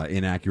his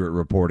inaccurate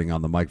reporting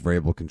on the Mike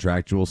Vrabel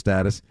contractual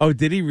status. Oh,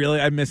 did he really?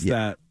 I missed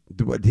that.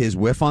 His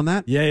whiff on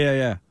that?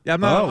 Yeah. I'm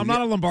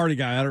not a Lombardi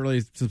guy. I don't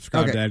really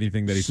subscribe to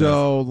anything that he says.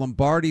 So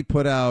Lombardi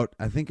put out,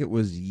 I think it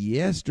was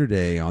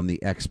yesterday on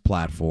the X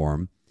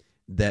platform,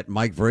 that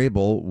Mike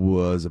Vrabel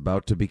was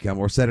about to become,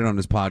 or said it on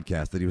his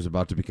podcast, that he was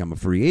about to become a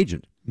free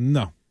agent.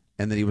 No.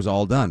 And that he was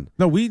all done.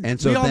 No, all then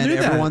knew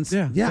everyone's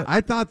that. Yeah,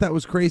 I thought that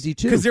was crazy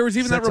too. Because there was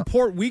even that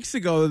report weeks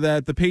ago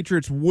that the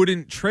Patriots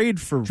wouldn't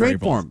trade for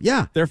him.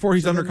 Yeah. Therefore,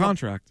 he's under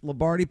contract.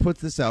 Lombardi puts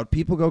this out.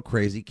 People go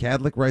crazy.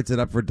 Cadlick writes it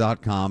up for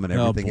 .com and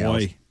everything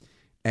else.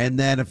 And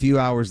then a few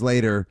hours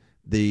later,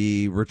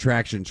 the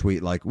retraction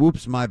tweet, like,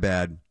 "Whoops, my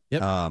bad.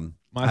 Yep.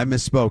 I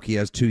misspoke. He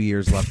has 2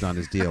 years left on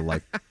his deal."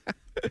 Like,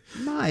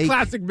 Mike,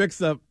 classic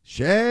mix-up.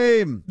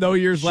 Shame. No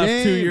years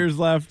left. 2 years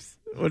left.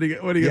 What are you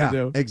going to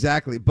do?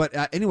 Exactly. But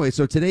anyway,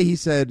 so today he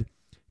said,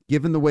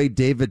 given the way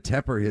David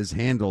Tepper has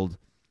handled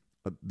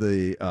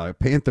the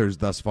Panthers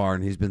thus far,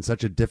 and he's been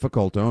such a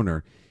difficult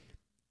owner,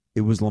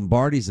 it was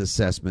Lombardi's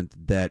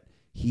assessment that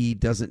he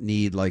doesn't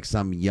need like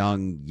some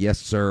young yes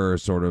sir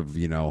sort of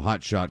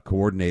hotshot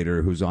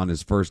coordinator who's on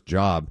his first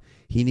job.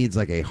 He needs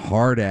like a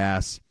hard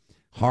ass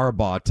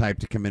Harbaugh type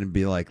to come in and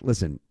be like,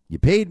 listen, you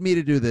paid me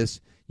to do this.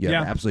 You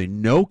have absolutely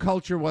no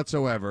culture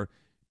whatsoever.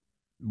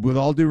 With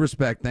all due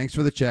respect, thanks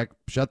for the check.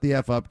 Shut the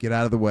F up, get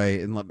out of the way,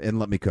 and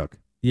let me cook.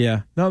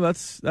 Yeah, no,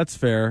 that's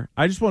fair.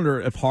 I just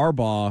wonder if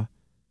Harbaugh,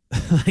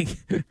 like,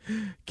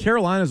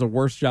 Carolina's a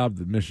worse job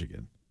than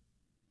Michigan.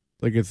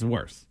 Like, it's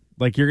worse.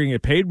 Like, you're gonna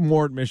get paid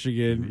more at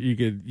Michigan.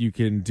 You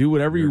can do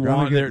whatever you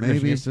want there. At maybe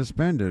Michigan.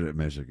 Suspended at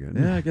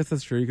Michigan. Yeah, I guess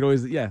that's true. You could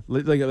always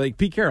like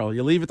Pete Carroll.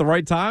 You leave at the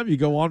right time. You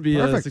go on to be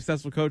a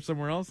successful coach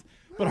somewhere else.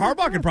 But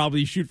Harbaugh could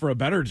probably shoot for a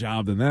better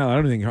job than that.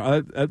 I don't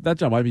think that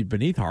job might be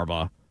beneath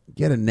Harbaugh.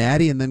 Get a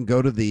natty and then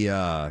go to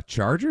the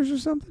Chargers or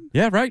something?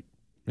 Yeah, right.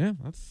 Yeah,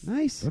 that's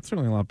nice. That's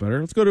certainly a lot better.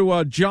 Let's go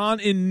to John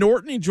in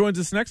Norton. He joins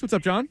us next. What's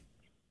up, John?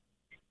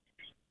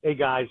 Hey,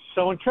 guys.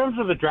 So in terms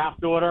of the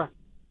draft order,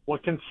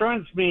 what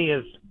concerns me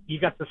is you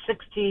got the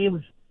 6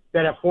 teams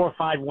that have 4 or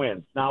 5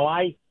 wins. Now,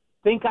 I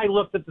think I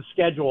looked at the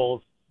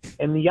schedules,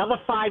 and the other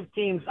 5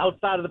 teams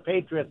outside of the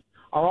Patriots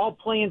are all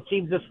playing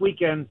teams this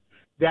weekend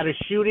that are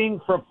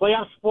shooting for a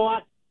playoff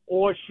spot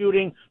or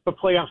shooting for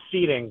playoff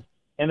seeding.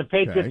 And the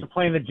Patriots are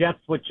playing the Jets,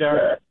 which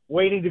are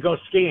waiting to go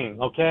skiing,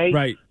 okay?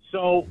 Right.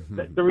 So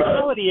the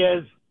reality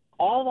is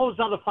all those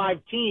other 5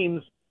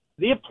 teams,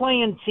 they're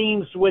playing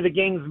teams where the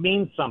games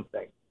mean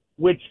something,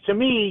 which to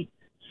me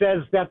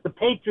says that the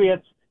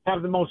Patriots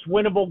have the most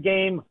winnable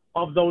game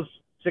of those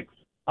 6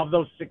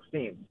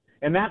 teams.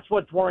 And that's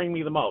what's worrying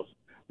me the most.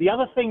 The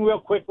other thing real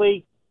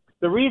quickly,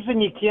 the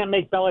reason you can't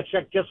make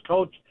Belichick just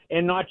coach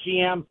and not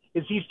GM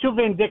is he's too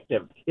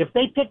vindictive. If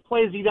they pick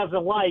players he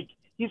doesn't like,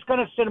 he's going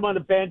to sit him on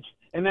the bench,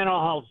 and then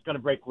all hell's going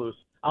to break loose.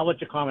 I'll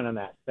let you comment on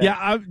that. Thanks.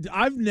 Yeah,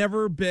 I've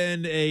never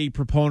been a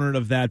proponent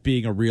of that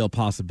being a real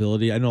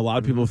possibility. I know a lot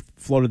of people have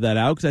floated that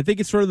out because I think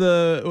it's sort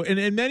of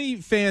in many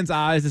fans'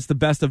 eyes, it's the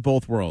best of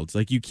both worlds.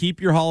 Like, you keep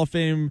your Hall of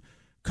Fame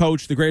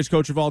coach, the greatest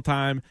coach of all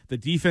time. The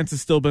defense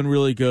has still been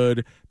really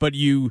good, but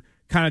you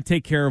kind of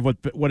take care of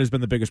what has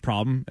been the biggest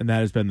problem, and that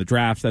has been the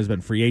drafts, that has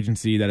been free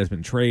agency, that has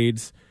been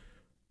trades.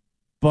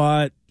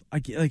 But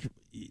like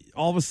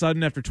all of a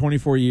sudden, after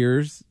 24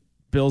 years,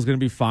 Bill's going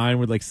to be fine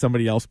with like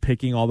somebody else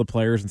picking all the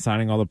players and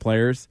signing all the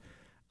players.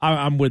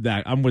 I'm with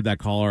that. I'm with that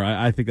caller.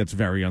 I think that's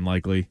very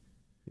unlikely.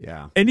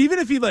 Yeah. And even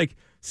if he like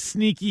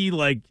sneaky,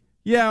 like,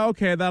 yeah,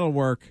 okay, that'll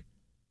work.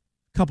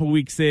 Couple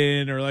weeks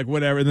in or like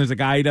whatever, and there's a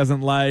guy he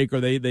doesn't like, or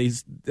they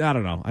I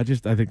don't know. I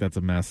think that's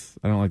a mess.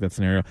 I don't like that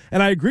scenario.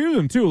 And I agree with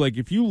him too. Like,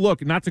 if you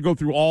look, not to go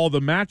through all the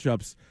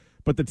matchups,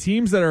 but the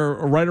teams that are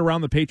right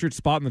around the Patriots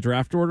spot in the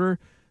draft order,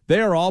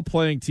 they are all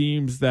playing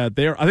teams that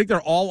I think they're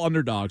all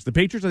underdogs. The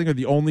Patriots, I think, are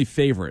the only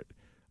favorite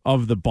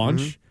of the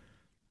bunch. Mm-hmm.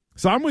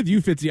 So I'm with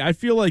you, Fitzy. I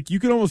feel like you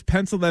can almost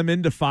pencil them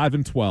into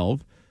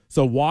 5-12.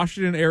 So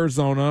Washington,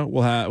 Arizona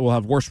will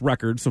have worse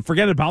records. So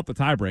forget about the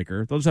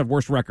tiebreaker; they'll just have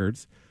worse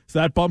records. So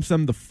that bumps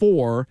them to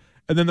 4,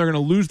 and then they're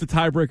going to lose the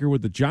tiebreaker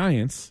with the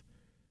Giants.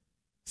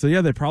 So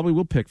yeah, they probably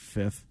will pick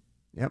 5th.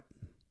 Yep,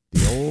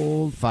 the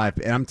old 5.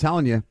 And I'm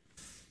telling you,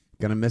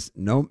 gonna miss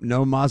no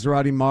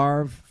Maserati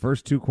Marv.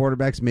 First 2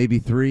 quarterbacks, maybe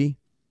 3,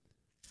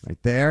 right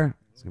there.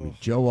 It's gonna be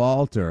Joe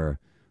Alt or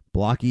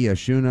Blocky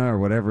Ashuna or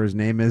whatever his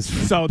name is.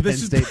 So Penn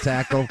State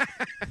tackle.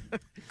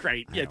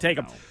 Great, yeah, take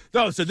him.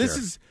 No, so this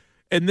is.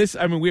 And this,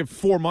 I mean, we have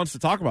 4 months to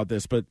talk about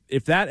this, but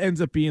if that ends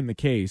up being the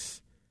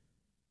case,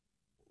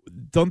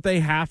 don't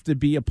they have to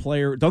be a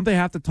player? Don't they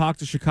have to talk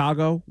to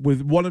Chicago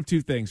with one of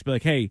 2 things? Be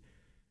like, hey,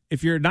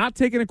 if you're not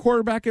taking a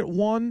quarterback at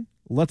 1,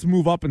 let's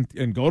move up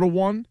and go to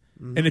 1.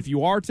 Mm-hmm. And if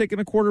you are taking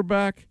a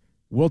quarterback,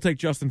 we'll take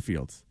Justin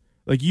Fields.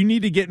 Like, you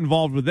need to get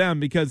involved with them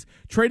because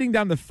trading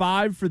down to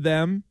 5 for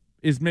them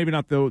is maybe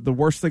not the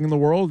worst thing in the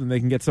world, and they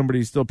can get somebody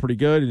who's still pretty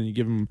good, and you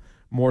give them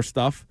more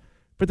stuff.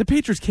 But the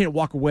Patriots can't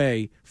walk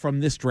away from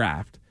this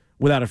draft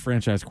without a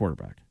franchise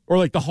quarterback or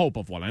like the hope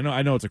of one.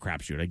 I know it's a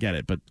crapshoot. I get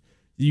it, but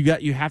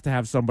you have to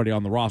have somebody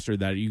on the roster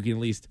that you can at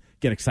least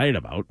get excited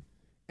about.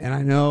 And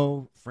I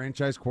know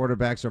franchise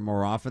quarterbacks are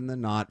more often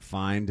than not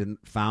found in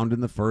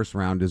the first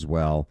round as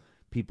well.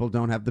 People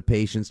don't have the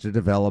patience to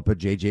develop a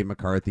J.J.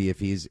 McCarthy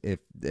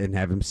and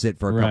have him sit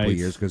for a couple of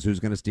years because who's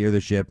going to steer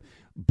the ship?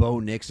 Bo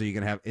Nix, are you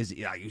going to have?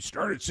 You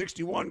started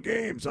 61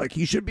 games. Like,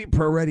 he should be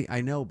pro ready.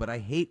 I know, but I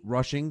hate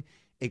rushing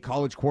a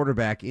college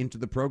quarterback into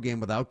the pro game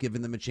without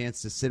giving them a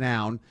chance to sit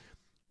down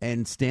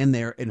and stand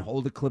there and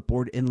hold a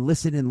clipboard and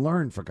listen and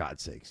learn, for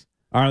God's sakes.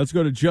 All right, let's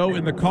go to Joe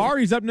in the car.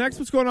 He's up next.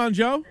 What's going on,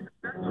 Joe?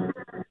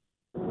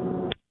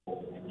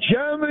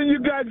 Gentlemen,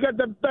 you guys got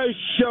the best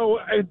show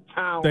in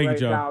town Thank right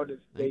you, Joe. now.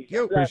 Thank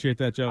you. Appreciate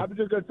that, Joe. I'm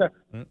just going to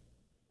say,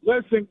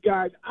 listen,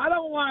 guys, I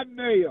don't want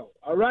Mayo,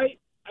 all right?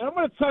 And I'm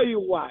going to tell you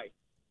why.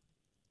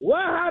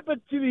 What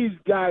happened to these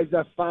guys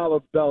that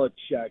followed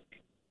Belichick?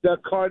 The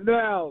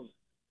Cornells,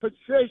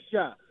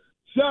 Patricia,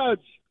 Judge,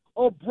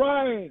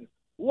 O'Brien,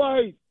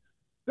 White.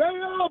 They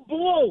all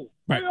blew.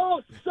 Right. They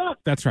all suck.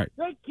 That's right.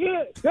 They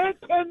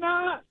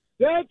cannot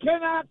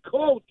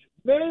coach.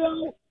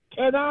 Mayo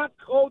cannot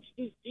coach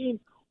his team.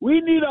 We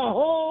need a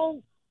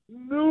whole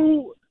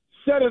new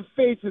set of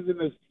faces in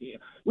this team.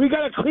 We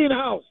got a clean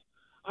house.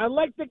 I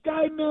like the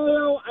guy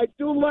Mayo. I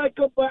do like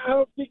him, but I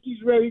don't think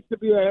he's ready to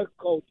be a head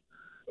coach.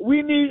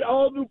 We need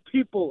all new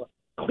people.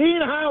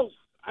 Clean house.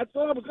 That's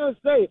all I was going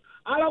to say.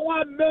 I don't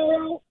want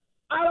Mayo.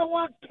 I don't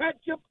want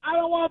ketchup. I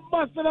don't want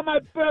mustard on my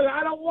burger.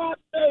 I don't want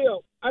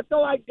Mayo. That's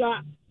all I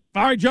got.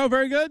 All right, Joe,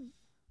 very good.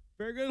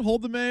 Very good.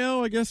 Hold the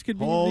Mayo, I guess, could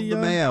be Hold the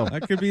Mayo.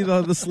 That could be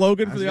the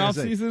slogan for the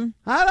offseason. You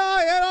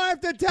don't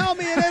have to tell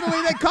me in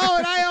Italy they call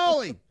it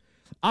aioli.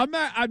 I'm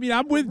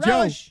with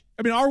Relish. Joe.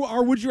 I mean,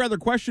 our would you rather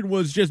question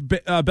was just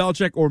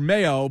Belichick or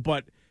Mayo,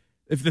 but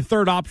if the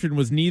third option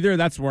was neither,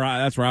 that's where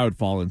I would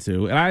fall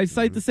into. And I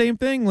cite the same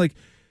thing. Like,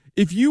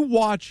 if you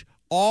watch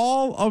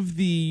all of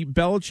the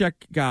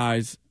Belichick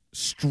guys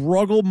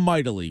struggle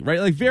mightily, right?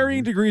 Like,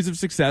 varying degrees of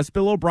success.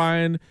 Bill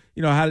O'Brien,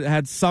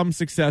 had some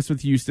success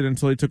with Houston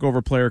until he took over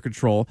player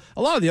control.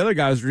 A lot of the other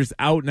guys are just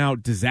out and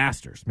out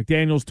disasters.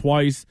 McDaniels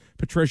twice,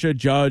 Patricia,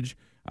 Judge,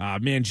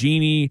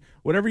 Mangini,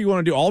 whatever you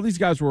want to do. All these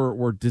guys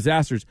were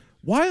disasters.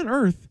 Why on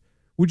earth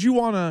would you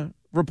want to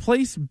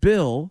replace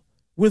Bill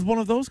with one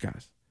of those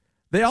guys?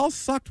 They all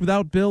sucked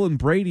without Bill and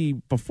Brady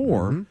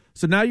before,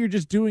 so now you're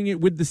just doing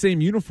it with the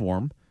same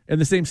uniform and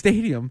the same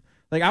stadium.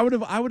 Like, I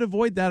would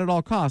avoid that at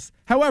all costs.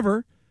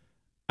 However,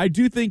 I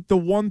do think the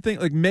one thing,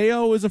 like,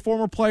 Mayo is a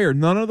former player.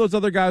 None of those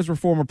other guys were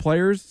former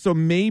players, so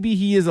maybe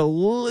he is a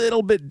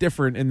little bit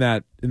different in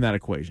that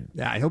equation.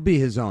 Yeah, he'll be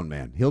his own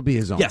man. He'll be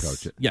his own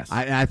coach. Yes.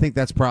 I think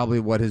that's probably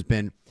what has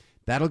been.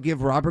 That'll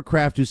give Robert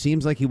Kraft, who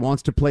seems like he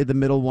wants to play the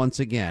middle once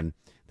again,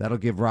 that'll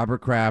give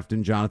Robert Kraft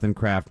and Jonathan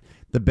Kraft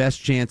the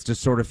best chance to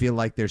sort of feel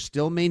like they're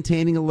still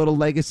maintaining a little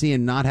legacy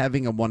and not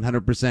having a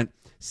 100%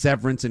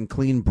 severance and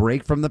clean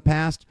break from the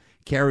past,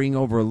 carrying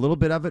over a little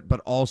bit of it, but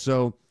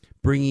also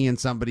bringing in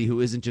somebody who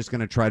isn't just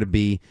going to try to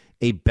be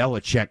a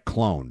Belichick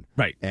clone.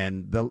 Right.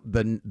 And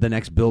the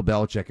next Bill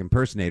Belichick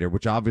impersonator,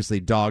 which obviously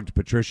dogged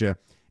Patricia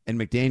and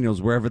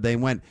McDaniels wherever they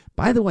went.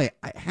 By the way,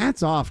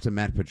 hats off to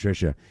Matt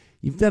Patricia.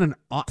 You've done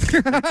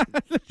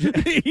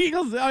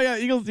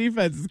Eagles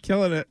defense is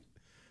killing it.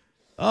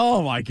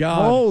 Oh, my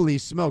God. Holy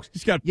smokes.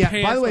 He's got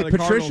by the way,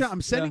 Patricia, Cardinals.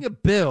 I'm sending a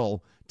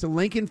bill to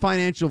Lincoln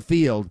Financial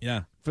Field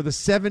for the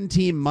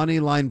 7-team money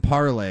line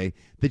parlay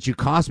that you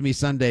cost me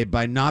Sunday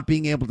by not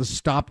being able to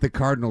stop the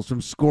Cardinals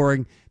from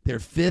scoring their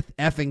 5th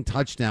effing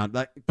touchdown.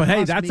 But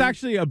hey, that's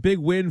actually a big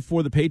win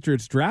for the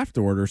Patriots draft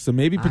order. So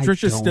maybe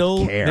Patricia's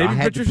still care. Maybe I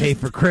had Patricia's, to pay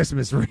for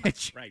Christmas,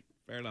 Rich. Right,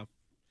 fair enough.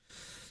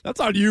 That's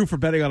on you for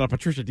betting on a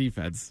Patricia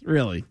defense.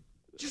 Really?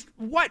 Just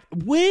what?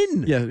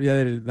 Win? Yeah, they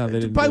didn't. No, they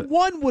didn't. By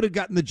one would have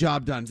gotten the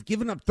job done.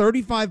 Giving up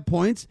 35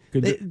 points.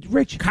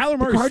 Rich, Kyler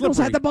Murray. The Cardinals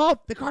had the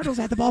ball. The Cardinals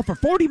had the ball for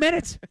 40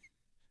 minutes.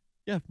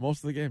 Yeah,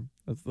 most of the game.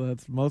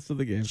 That's most of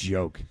the game.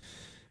 Joke.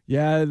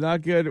 Yeah,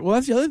 not good. Well,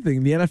 that's the other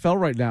thing. The NFL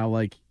right now,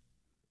 like,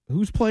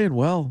 who's playing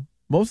well?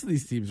 Most of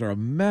these teams are a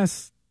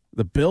mess.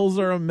 The Bills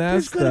are a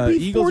mess. There's going to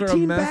be Eagles 14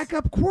 are a mess.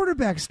 backup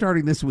quarterbacks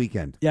starting this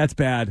weekend. Yeah, it's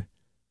bad.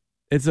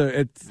 It's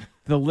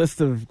the list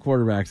of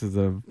quarterbacks is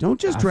a. Don't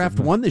just draft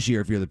one this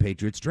year if you're the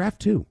Patriots.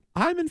 Draft two.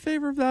 I'm in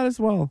favor of that as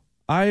well.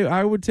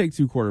 I would take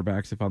 2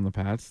 quarterbacks if I'm the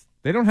Pats.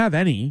 They don't have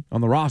any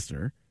on the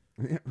roster.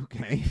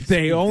 Okay.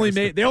 They only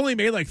made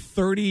like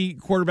 30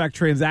 quarterback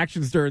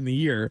transactions during the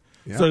year.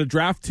 Yeah. So to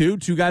draft 2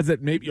 guys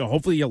that maybe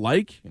hopefully you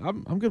like,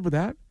 I'm good with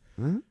that.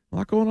 A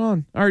lot going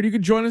on. All right, you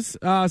can join us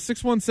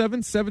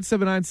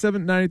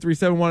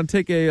 617-779-7937. Want to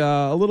take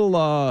a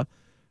little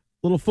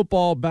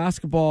football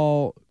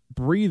basketball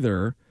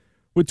breather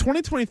with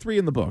 2023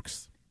 in the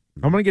books.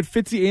 I'm going to get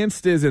Fitzy and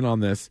Stiz in on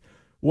this.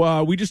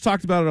 Well, we just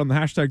talked about it on the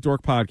hashtag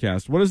Dork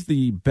podcast. What is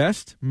the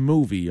best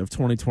movie of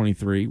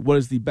 2023? What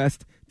is the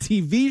best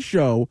TV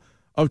show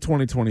of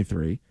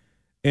 2023?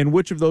 And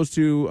which of those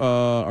two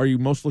are you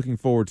most looking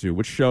forward to?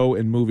 Which show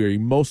and movie are you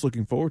most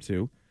looking forward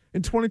to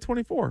in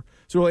 2024?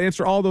 So we'll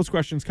answer all those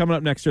questions coming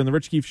up next here on the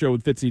Rich Keefe Show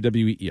with Fitzy,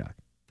 WEEI.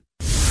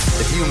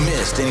 If you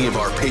missed any of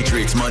our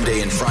Patriots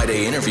Monday and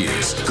Friday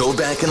interviews, go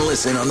back and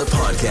listen on the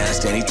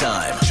podcast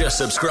anytime. Just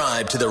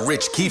subscribe to The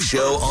Rich Keefe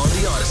Show on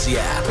the Odyssey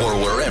app or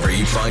wherever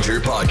you find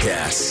your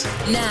podcasts.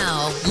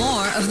 Now,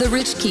 more of The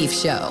Rich Keefe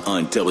Show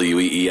on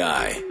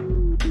WEEI.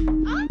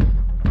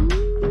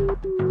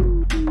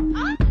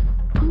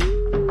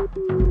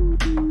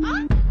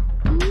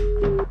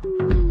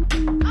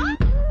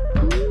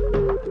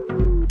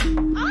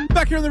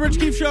 Back here on the Rich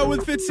Keefe Show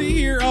with Fitzy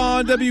here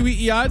on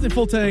WEEI, the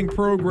Full Tank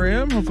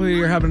program. Hopefully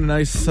you're having a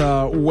nice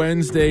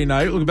Wednesday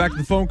night. We'll get back to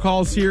the phone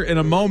calls here in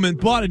a moment,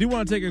 but I do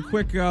want to take a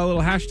quick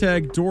little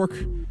hashtag dork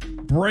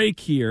break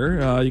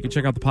here. You can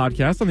check out the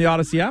podcast on the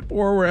Odyssey app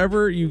or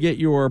wherever you get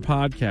your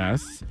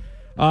podcasts.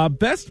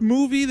 Best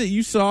movie that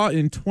you saw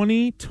in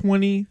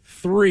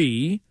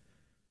 2023.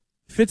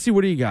 Fitzy,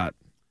 what do you got?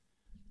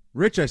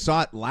 Rich, I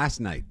saw it last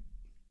night.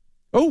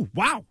 Oh,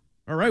 wow.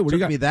 All right, what do you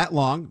got? Took me that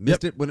long.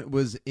 Missed it when it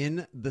was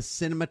in the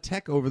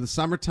Cinematheque over the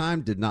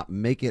summertime. Did not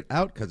make it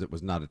out because it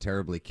was not a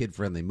terribly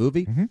kid-friendly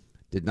movie. Mm-hmm.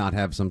 Did not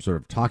have some sort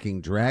of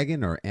talking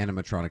dragon or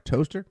animatronic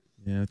toaster.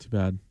 Yeah, too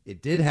bad.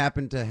 It did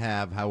happen to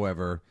have,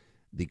 however,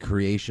 the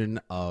creation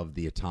of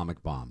the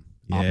atomic bomb.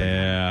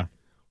 Yeah.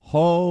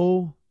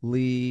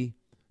 Holy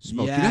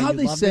smoke. Yeah, you know how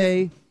they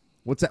say... it?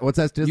 What's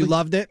that, Disney? You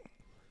loved it?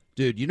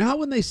 Dude, you know how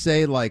when they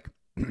say, like,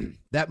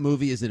 that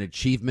movie is an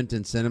achievement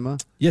in cinema?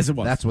 Yes, it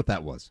was. That's what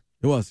that was.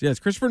 It was. Yeah, it's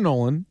Christopher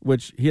Nolan,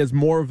 which he has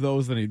more of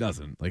those than he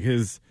doesn't. Like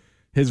his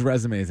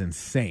resume is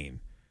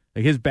insane.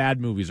 Like his bad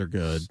movies are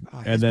good,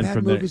 His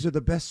bad movies are the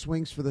best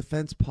swings for the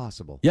fence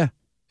possible. Yeah,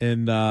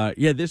 and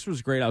this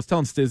was great. I was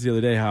telling Stiz the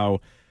other day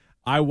how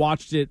I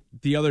watched it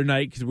the other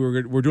night because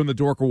we're doing the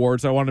Dork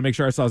Awards. So I wanted to make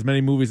sure I saw as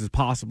many movies as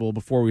possible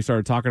before we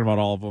started talking about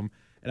all of them.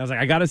 And I was like,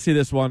 I got to see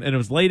this one. And it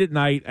was late at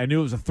night. I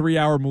knew it was a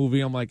 3-hour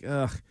movie. I'm like,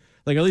 ugh.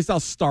 Like at least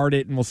I'll start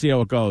it and we'll see how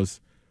it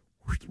goes.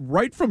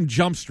 Right from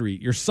Jump Street,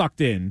 you're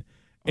sucked in.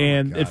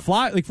 And it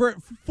flies like for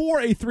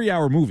a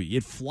 3-hour movie,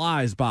 it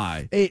flies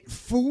by. It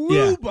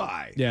flew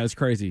by. Yeah, it's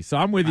crazy. So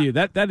I'm with you.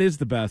 That is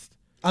the best.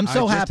 I'm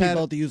so happy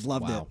both of you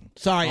loved it.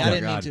 Sorry, I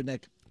didn't mean to,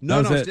 Nick. No,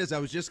 I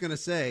was just going to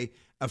say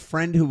a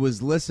friend who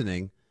was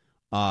listening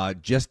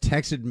just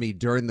texted me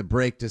during the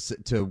break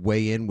to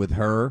weigh in with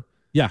her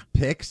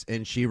picks,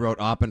 and she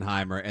wrote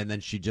Oppenheimer, and then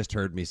she just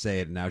heard me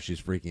say it, and now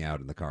she's freaking out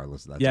in the car.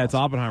 Listen, that's It's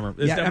Oppenheimer.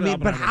 It's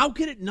but how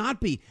could it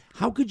not be?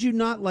 How could you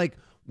not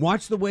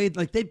watch the way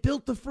they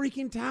built the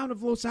freaking town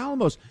of Los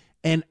Alamos?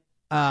 And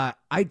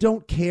I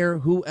don't care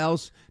who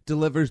else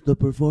delivers the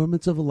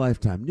performance of a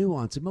lifetime,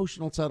 nuance,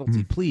 emotional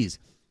subtlety. Please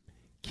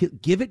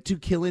give it to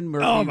Cillian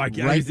Murphy. Oh my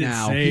God, right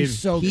now. Insane. He's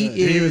so good.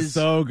 He was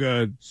so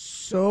good,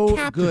 so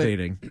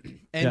captivating. Good.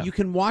 And you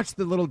can watch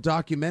the little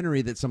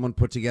documentary that someone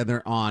put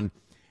together on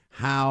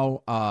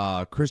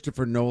how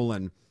Christopher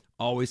Nolan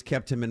always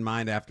kept him in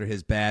mind after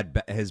his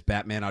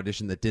Batman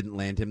audition that didn't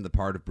land him the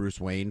part of Bruce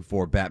Wayne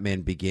for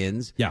Batman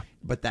Begins. Yeah.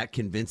 But that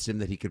convinced him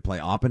that he could play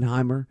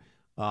Oppenheimer.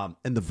 And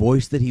the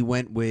voice that he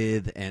went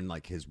with and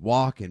his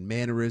walk and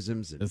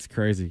mannerisms. It's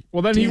crazy.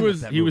 Well, then he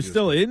was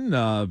still in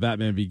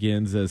Batman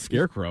Begins as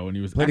Scarecrow, and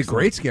he was played a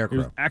great Scarecrow.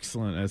 He was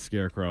excellent as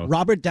Scarecrow.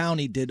 Robert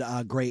Downey did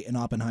great in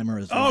Oppenheimer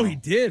as well. Oh, he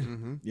did.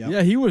 Mm-hmm. Yep.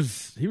 Yeah, he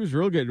was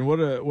real good, and what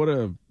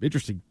a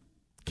interesting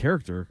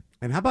character.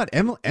 And how about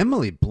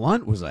Emily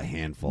Blunt was a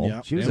handful.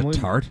 Yep. She was a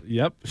tart.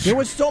 Yep. There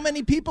was so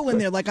many people in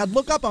there. Like, I'd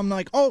look up, I'm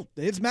like, oh,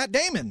 it's Matt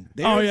Damon.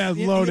 It's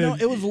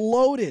loaded. It was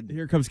loaded.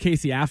 Here comes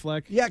Casey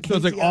Affleck. Yeah, so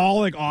it's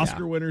all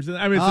Oscar winners.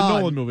 I mean, it's a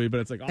Nolan movie,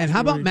 but it's like Oscar and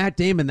how about movie. Matt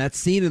Damon, that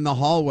scene in the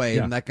hallway,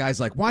 and that guy's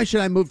like, why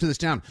should I move to this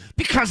town?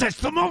 Because it's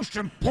the most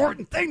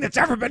important thing that's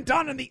ever been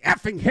done in the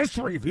effing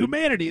history of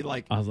humanity.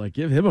 I was like,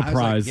 give him a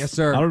prize. Yes,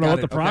 sir. I don't know Got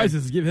what the prize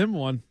is. Give him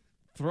one.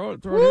 Throw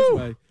it his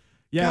way.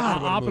 Yeah,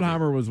 God,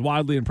 Oppenheimer was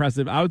wildly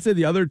impressive. I would say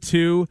the other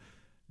two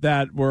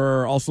that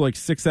were also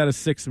 6 out of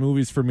 6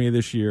 movies for me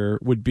this year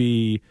would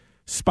be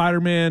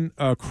Spider-Man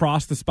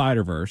Across the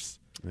Spider-Verse.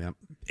 Yep.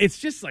 It's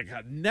just like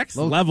a next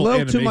level little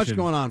animation. too much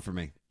going on for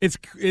me.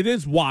 It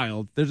is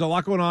wild. There's a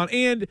lot going on,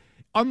 and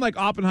unlike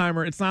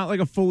Oppenheimer, it's not like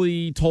a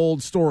fully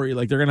told story.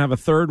 Like they're gonna have a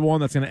third one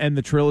that's gonna end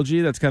the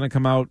trilogy. That's gonna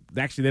come out.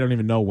 Actually, they don't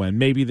even know when.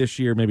 Maybe this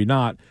year, maybe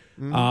not.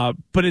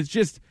 But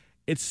it's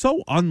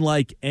so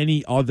unlike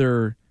any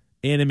other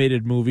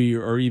animated movie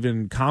or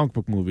even comic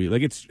book movie.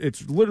 Like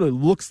it's literally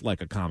looks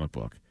like a comic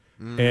book.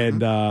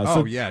 And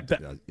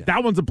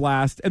that one's a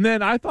blast. And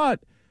then I thought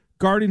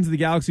Guardians of the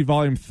Galaxy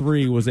Volume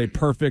 3 was a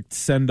perfect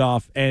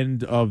send-off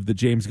end of the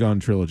James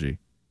Gunn trilogy.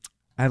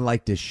 I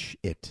liked it.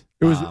 It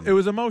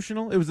was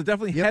emotional. It was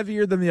definitely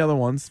heavier than the other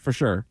ones, for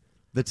sure.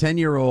 The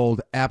 10-year-old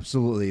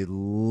absolutely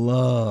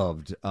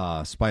loved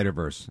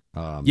Spider-Verse.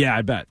 Yeah,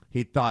 I bet.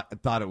 He thought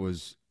it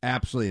was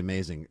Absolutely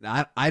amazing.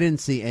 I didn't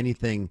see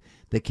anything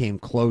that came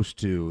close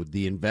to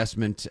the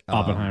investment,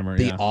 Oppenheimer,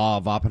 the awe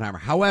of Oppenheimer.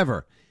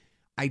 However,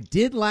 I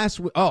did last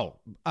week. Oh,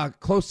 a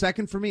close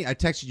second for me. I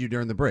texted you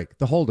during the break.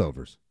 The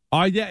Holdovers.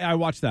 Oh, yeah, I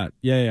watched that.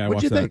 Yeah, I What'd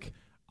watched you that. think?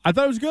 I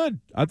thought it was good.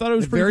 I thought it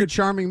was pretty very good.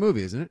 charming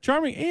movie, isn't it?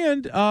 Charming,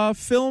 and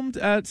filmed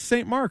at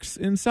St. Mark's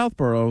in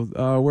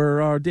Southborough,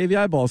 where Davey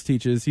Eyeballs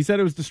teaches. He said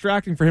it was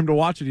distracting for him to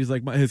watch it. He's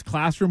like, his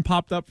classroom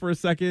popped up for a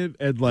second,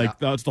 and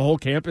that's the whole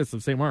campus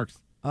of St. Mark's.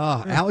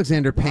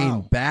 Alexander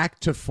Payne back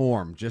to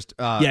form. Just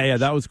yeah,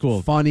 that was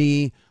cool.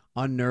 Funny,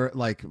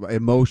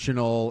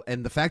 emotional,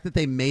 and the fact that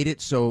they made it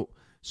so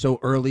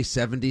early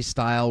 70s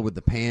style with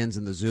the pans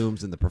and the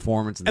zooms and the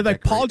performance and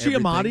like Paul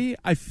Giamatti, everything.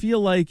 I feel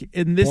like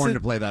in this born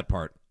to play that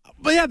part.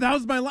 But yeah, that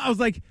was I was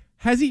like,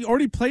 has he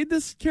already played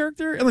this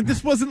character? And like,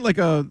 this wasn't like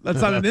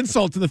that's not an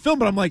insult to the film,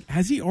 but I'm like,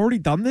 has he already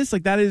done this?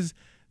 Like, that is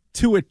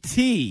to a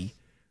T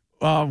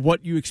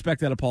what you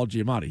expect out of Paul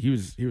Giamatti.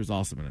 He was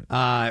awesome in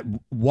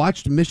it.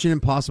 Watched Mission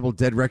Impossible: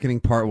 Dead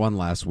Reckoning Part 1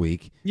 last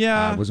week.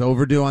 Yeah, was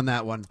overdue on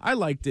that one. I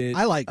liked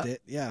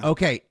it. Yeah.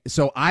 Okay,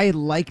 so I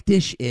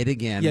liked-ish it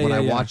again when I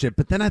watched it,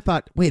 but then I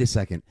thought, wait a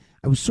second.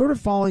 I was sort of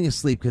falling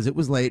asleep because it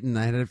was late and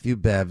I had a few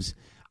bevs.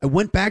 I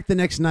went back the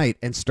next night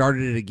and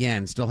started it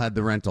again. Still had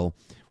the rental.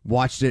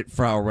 Watched it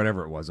or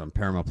whatever it was on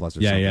Paramount Plus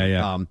or something.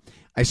 Yeah.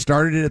 I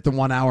started it at the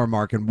 1 hour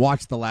mark and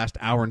watched the last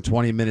hour and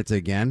 20 minutes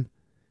again.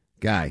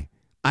 Guy,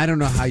 I don't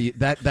know how you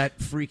that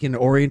freaking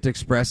Orient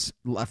Express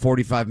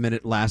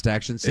 45-minute last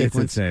action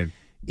sequence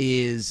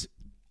is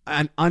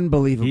an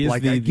unbelievable. He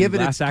is give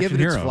it its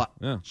hero.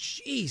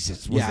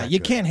 Jesus,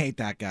 you can't hate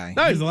that guy.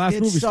 No, he's the last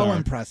movie star. It's so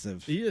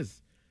impressive. He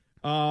is.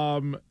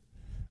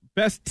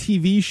 Best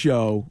TV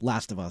show,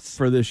 Last of Us,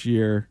 for this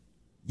year.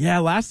 Yeah,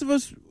 Last of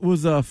Us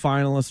was a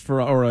finalist for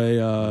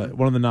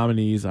one of the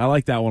nominees. I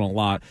like that one a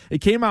lot.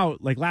 It came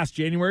out like last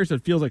January, so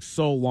it feels like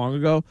so long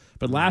ago.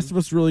 But Last of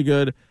Us really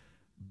good.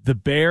 The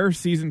Bear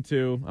season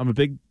 2. I'm a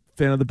big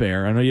fan of The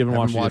Bear. I know you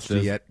haven't watched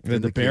it yet.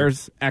 The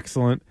Bear's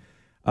excellent.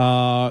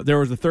 There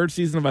was a third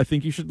season of I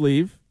Think You Should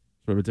Leave.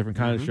 Sort of a different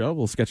kind of show, a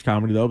little sketch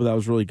comedy though, but that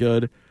was really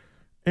good.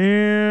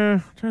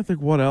 And I'm trying to think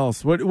what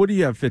else. What do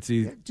you have,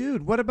 Fitzy?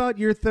 Dude, what about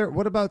your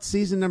What about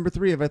season number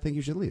 3 of I Think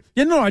You Should Leave?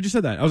 Yeah, no, I just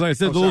said that. I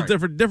said a little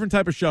different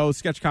type of show,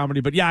 sketch comedy.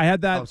 But yeah, I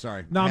had that. Oh,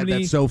 sorry. Nominee. I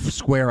had that so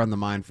square on the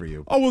mind for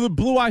you. Oh, well, the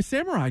Blue Eye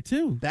Samurai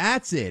too.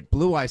 That's it.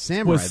 Blue Eye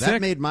Samurai.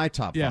 That made my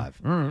top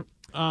 5. All right.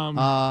 You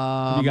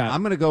got?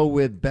 I'm going to go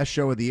with best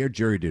show of the year,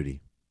 Jury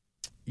Duty.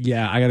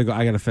 Yeah, I gotta go.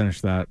 I gotta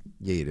finish that.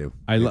 Yeah, you do.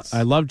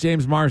 I love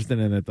James Marsden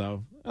in it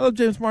though. I love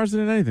James Marsden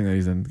in anything that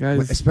he's in,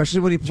 guys.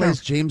 Especially when he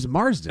plays James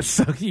Marsden.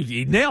 So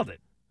he nailed it.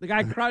 The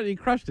guy he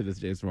crushed it as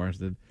James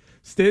Marsden.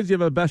 Stiz, you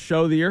have a best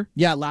show of the year?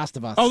 Yeah, Last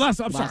of Us. Oh, I'm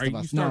sorry.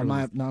 No,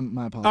 my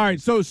apologies. All right,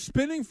 so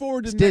spinning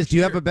forward to Stiz, do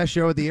you have a best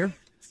show of the year?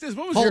 Stiz,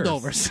 what was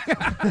Holdovers.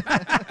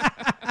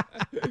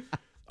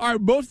 All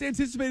right, most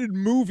anticipated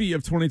movie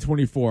of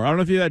 2024. I don't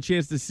know if you had a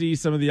chance to see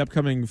some of the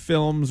upcoming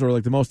films or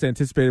like the most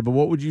anticipated, but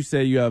what would you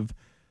say you have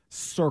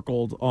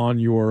circled on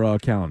your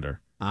calendar?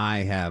 I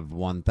have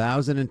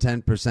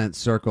 1,010%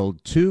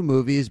 circled 2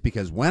 movies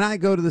because when I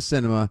go to the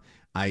cinema,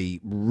 I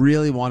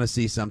really want to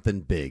see something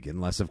big,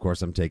 unless, of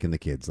course, I'm taking the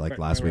kids. Like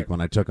last week when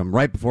I took them,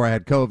 right before I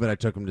had COVID, I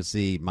took them to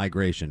see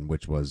Migration,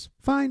 which was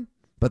fine,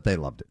 but they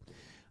loved it.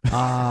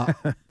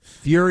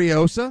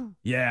 Furiosa.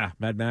 Yeah,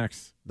 Mad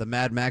Max. The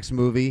Mad Max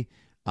movie,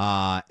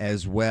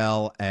 as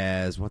well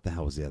as, what the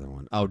hell was the other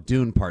one? Oh,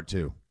 Dune Part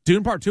 2.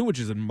 Dune Part 2, which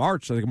is in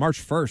March, I think March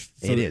 1st.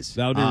 So it is.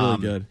 That'll be really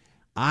good.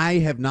 I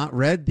have not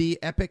read the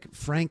epic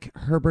Frank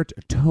Herbert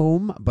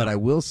tome, but I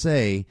will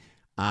say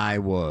I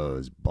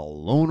was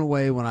blown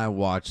away when I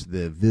watched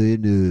the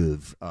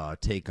Villeneuve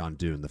take on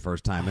Dune the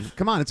first time. And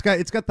come on, it's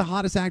got the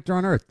hottest actor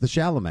on earth, the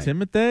Chalamet.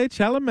 Timothée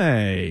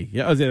Chalamet.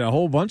 Yeah, was it a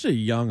whole bunch of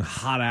young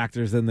hot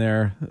actors in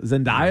there?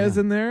 Zendaya's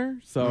in there.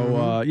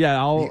 So you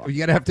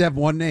gotta have to have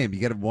one name.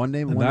 You gotta have one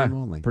name and one name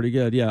only. Pretty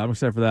good. Yeah, I'm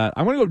excited for that.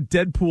 I'm gonna go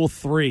Deadpool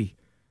 3.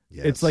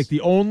 Yes. It's like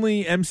the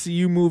only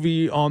MCU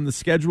movie on the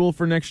schedule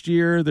for next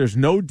year. There's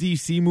no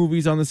DC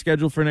movies on the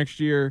schedule for next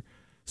year.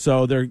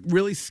 So they're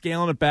really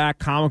scaling it back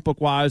comic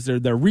book wise.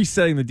 They're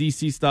resetting the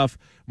DC stuff.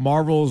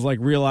 Marvel is like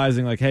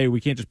realizing like, hey,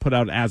 we can't just put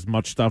out as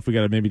much stuff. We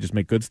got to maybe just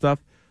make good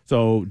stuff.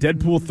 So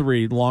Deadpool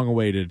 3, long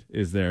awaited,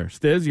 is there.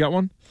 Stiz, you got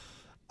one?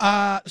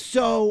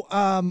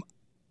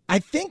 I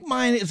think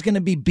mine is going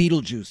to be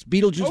Beetlejuice.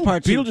 Beetlejuice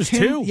Part 2. Beetlejuice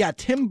 2. Yeah,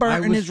 Tim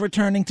Burton is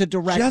returning to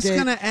direct it. Just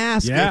going to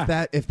ask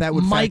if that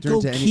would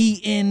Michael factor into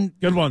Keaton.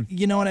 Good one.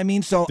 You know what I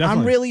mean? So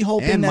Definitely. I'm really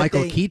hoping and that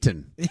Michael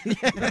Keaton.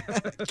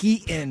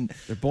 Keaton.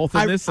 They're both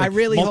in this. Like, I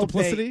really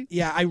multiplicity.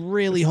 I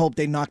really hope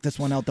they knock this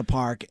one out the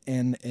park,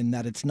 and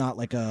that it's not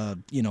like a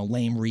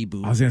lame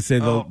reboot. I was going to say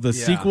the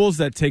sequels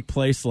that take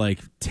place like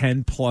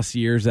 10 plus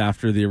years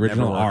after the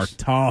original are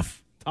tough.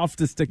 Tough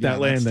to stick that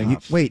landing.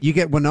 Wait, you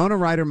get Winona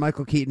Ryder,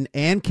 Michael Keaton,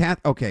 and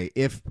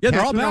if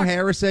Catherine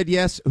O'Hara said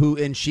yes,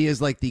 and she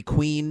is like the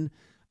queen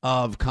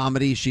of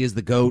comedy, she is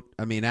the GOAT.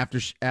 I mean,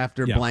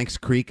 after Blanks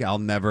Creek, I'll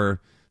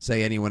never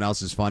say anyone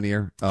else is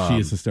funnier. She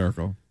is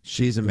hysterical.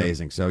 She's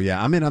amazing. So,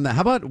 yeah, I'm in on that.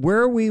 How about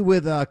where are we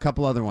with a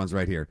couple other ones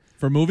right here?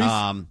 For movies?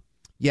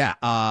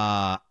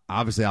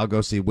 Obviously, I'll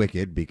go see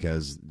Wicked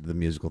because the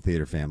musical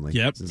theater family.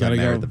 Yep. Since I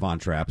married the Von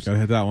Trapps. Gotta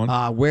hit that one.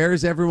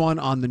 Where's everyone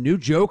on the new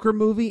Joker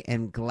movie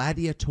and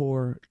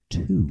Gladiator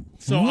 2?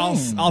 So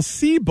I'll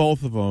see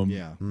both of them.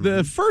 Yeah.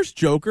 The first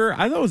Joker,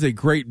 I thought was a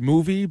great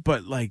movie,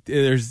 but like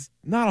there's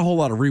not a whole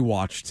lot of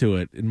rewatch to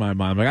it in my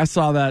mind. Like I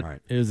saw that. Right.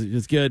 It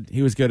was good.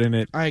 He was good in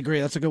it. I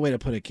agree. That's a good way to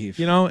put it, Keefe.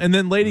 You know, and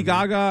then Lady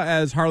Gaga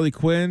as Harley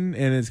Quinn,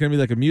 and it's going to be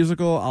like a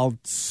musical. I'll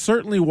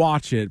certainly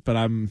watch it, but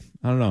I don't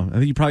know. I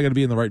think you're probably going to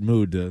be in the right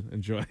mood to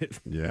enjoy it.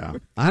 Yeah.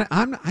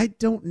 I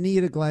don't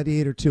need a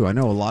Gladiator 2. I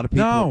know a lot of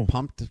people are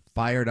pumped,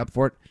 fired up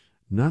for it.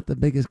 Not the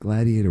biggest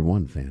Gladiator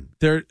 1 fan.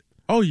 You're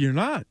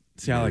not?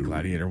 See, I like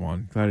Gladiator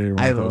 1. Gladiator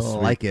 1. I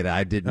like it.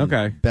 I didn't.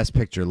 Okay. Best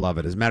Picture, love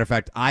it. As a matter of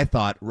fact, I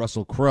thought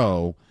Russell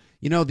Crowe,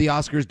 the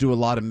Oscars do a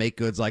lot of make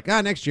goods like,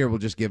 next year we'll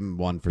just give him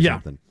one for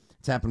something.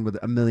 It's happened with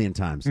a million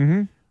times.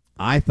 Mm-hmm.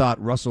 I thought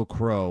Russell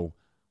Crowe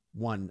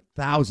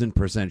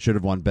 1,000% should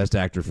have won Best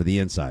Actor for The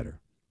Insider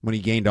when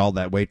he gained all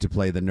that weight to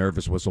play the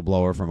nervous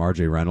whistleblower from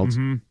R.J. Reynolds.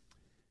 Mm-hmm.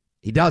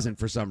 He doesn't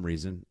for some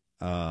reason.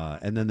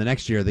 And then the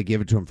next year they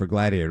gave it to him for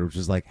Gladiator, which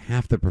is like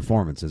half the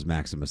performance as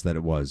Maximus that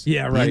it was.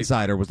 Yeah, right. The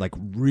Insider was like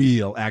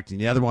real acting.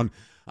 The other one,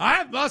 I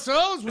have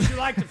muscles. Would you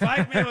like to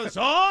fight me with a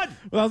sword?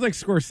 Well, that was like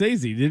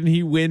Scorsese. Didn't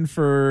he win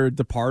for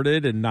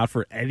Departed and not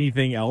for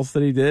anything else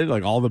that he did?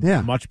 Like all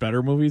the much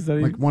better movies that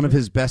he like one of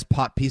his best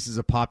pieces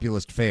of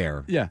populist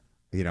fare. Yeah.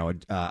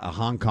 A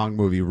Hong Kong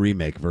movie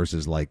remake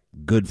versus like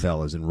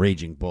Goodfellas and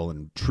Raging Bull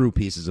and true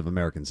pieces of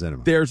American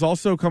cinema. There's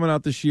also coming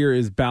out this year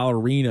is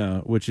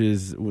Ballerina, which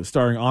is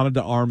starring Ana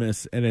de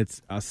Armas, and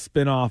it's a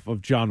spinoff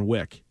of John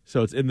Wick.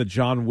 So it's in the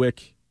John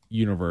Wick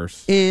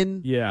universe.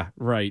 Yeah,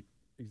 right.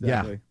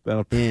 Exactly.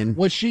 Yeah.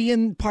 Was she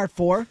in part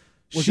 4?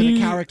 Was it a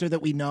character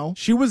that we know?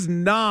 She was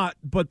not,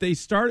 but they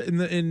started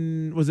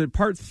in was it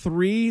part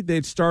 3?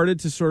 They'd started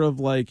to sort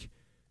of like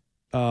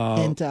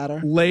hint at her,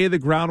 lay the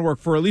groundwork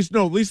for at least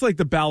like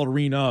the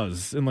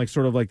ballerinas and like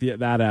sort of like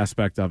that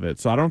aspect of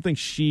it. So I don't think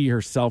she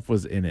herself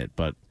was in it,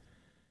 but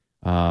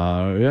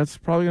it's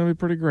probably gonna be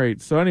pretty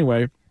great. So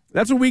anyway,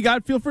 that's what we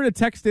got. Feel free to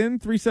text in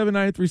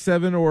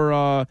 37937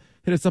 or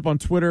hit us up on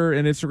Twitter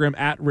and Instagram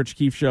at Rich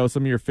Keefe Show.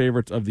 Some of your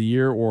favorites of the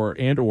year or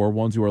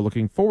ones you are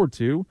looking forward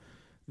to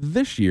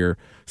this year.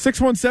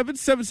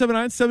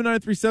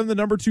 617-779-7937, the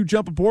number to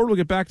jump aboard. We'll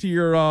get back to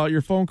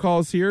your phone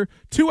calls here.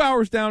 2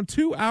 hours down,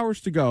 2 hours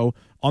to go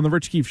on the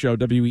Rich Keefe Show,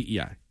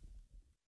 WEEI.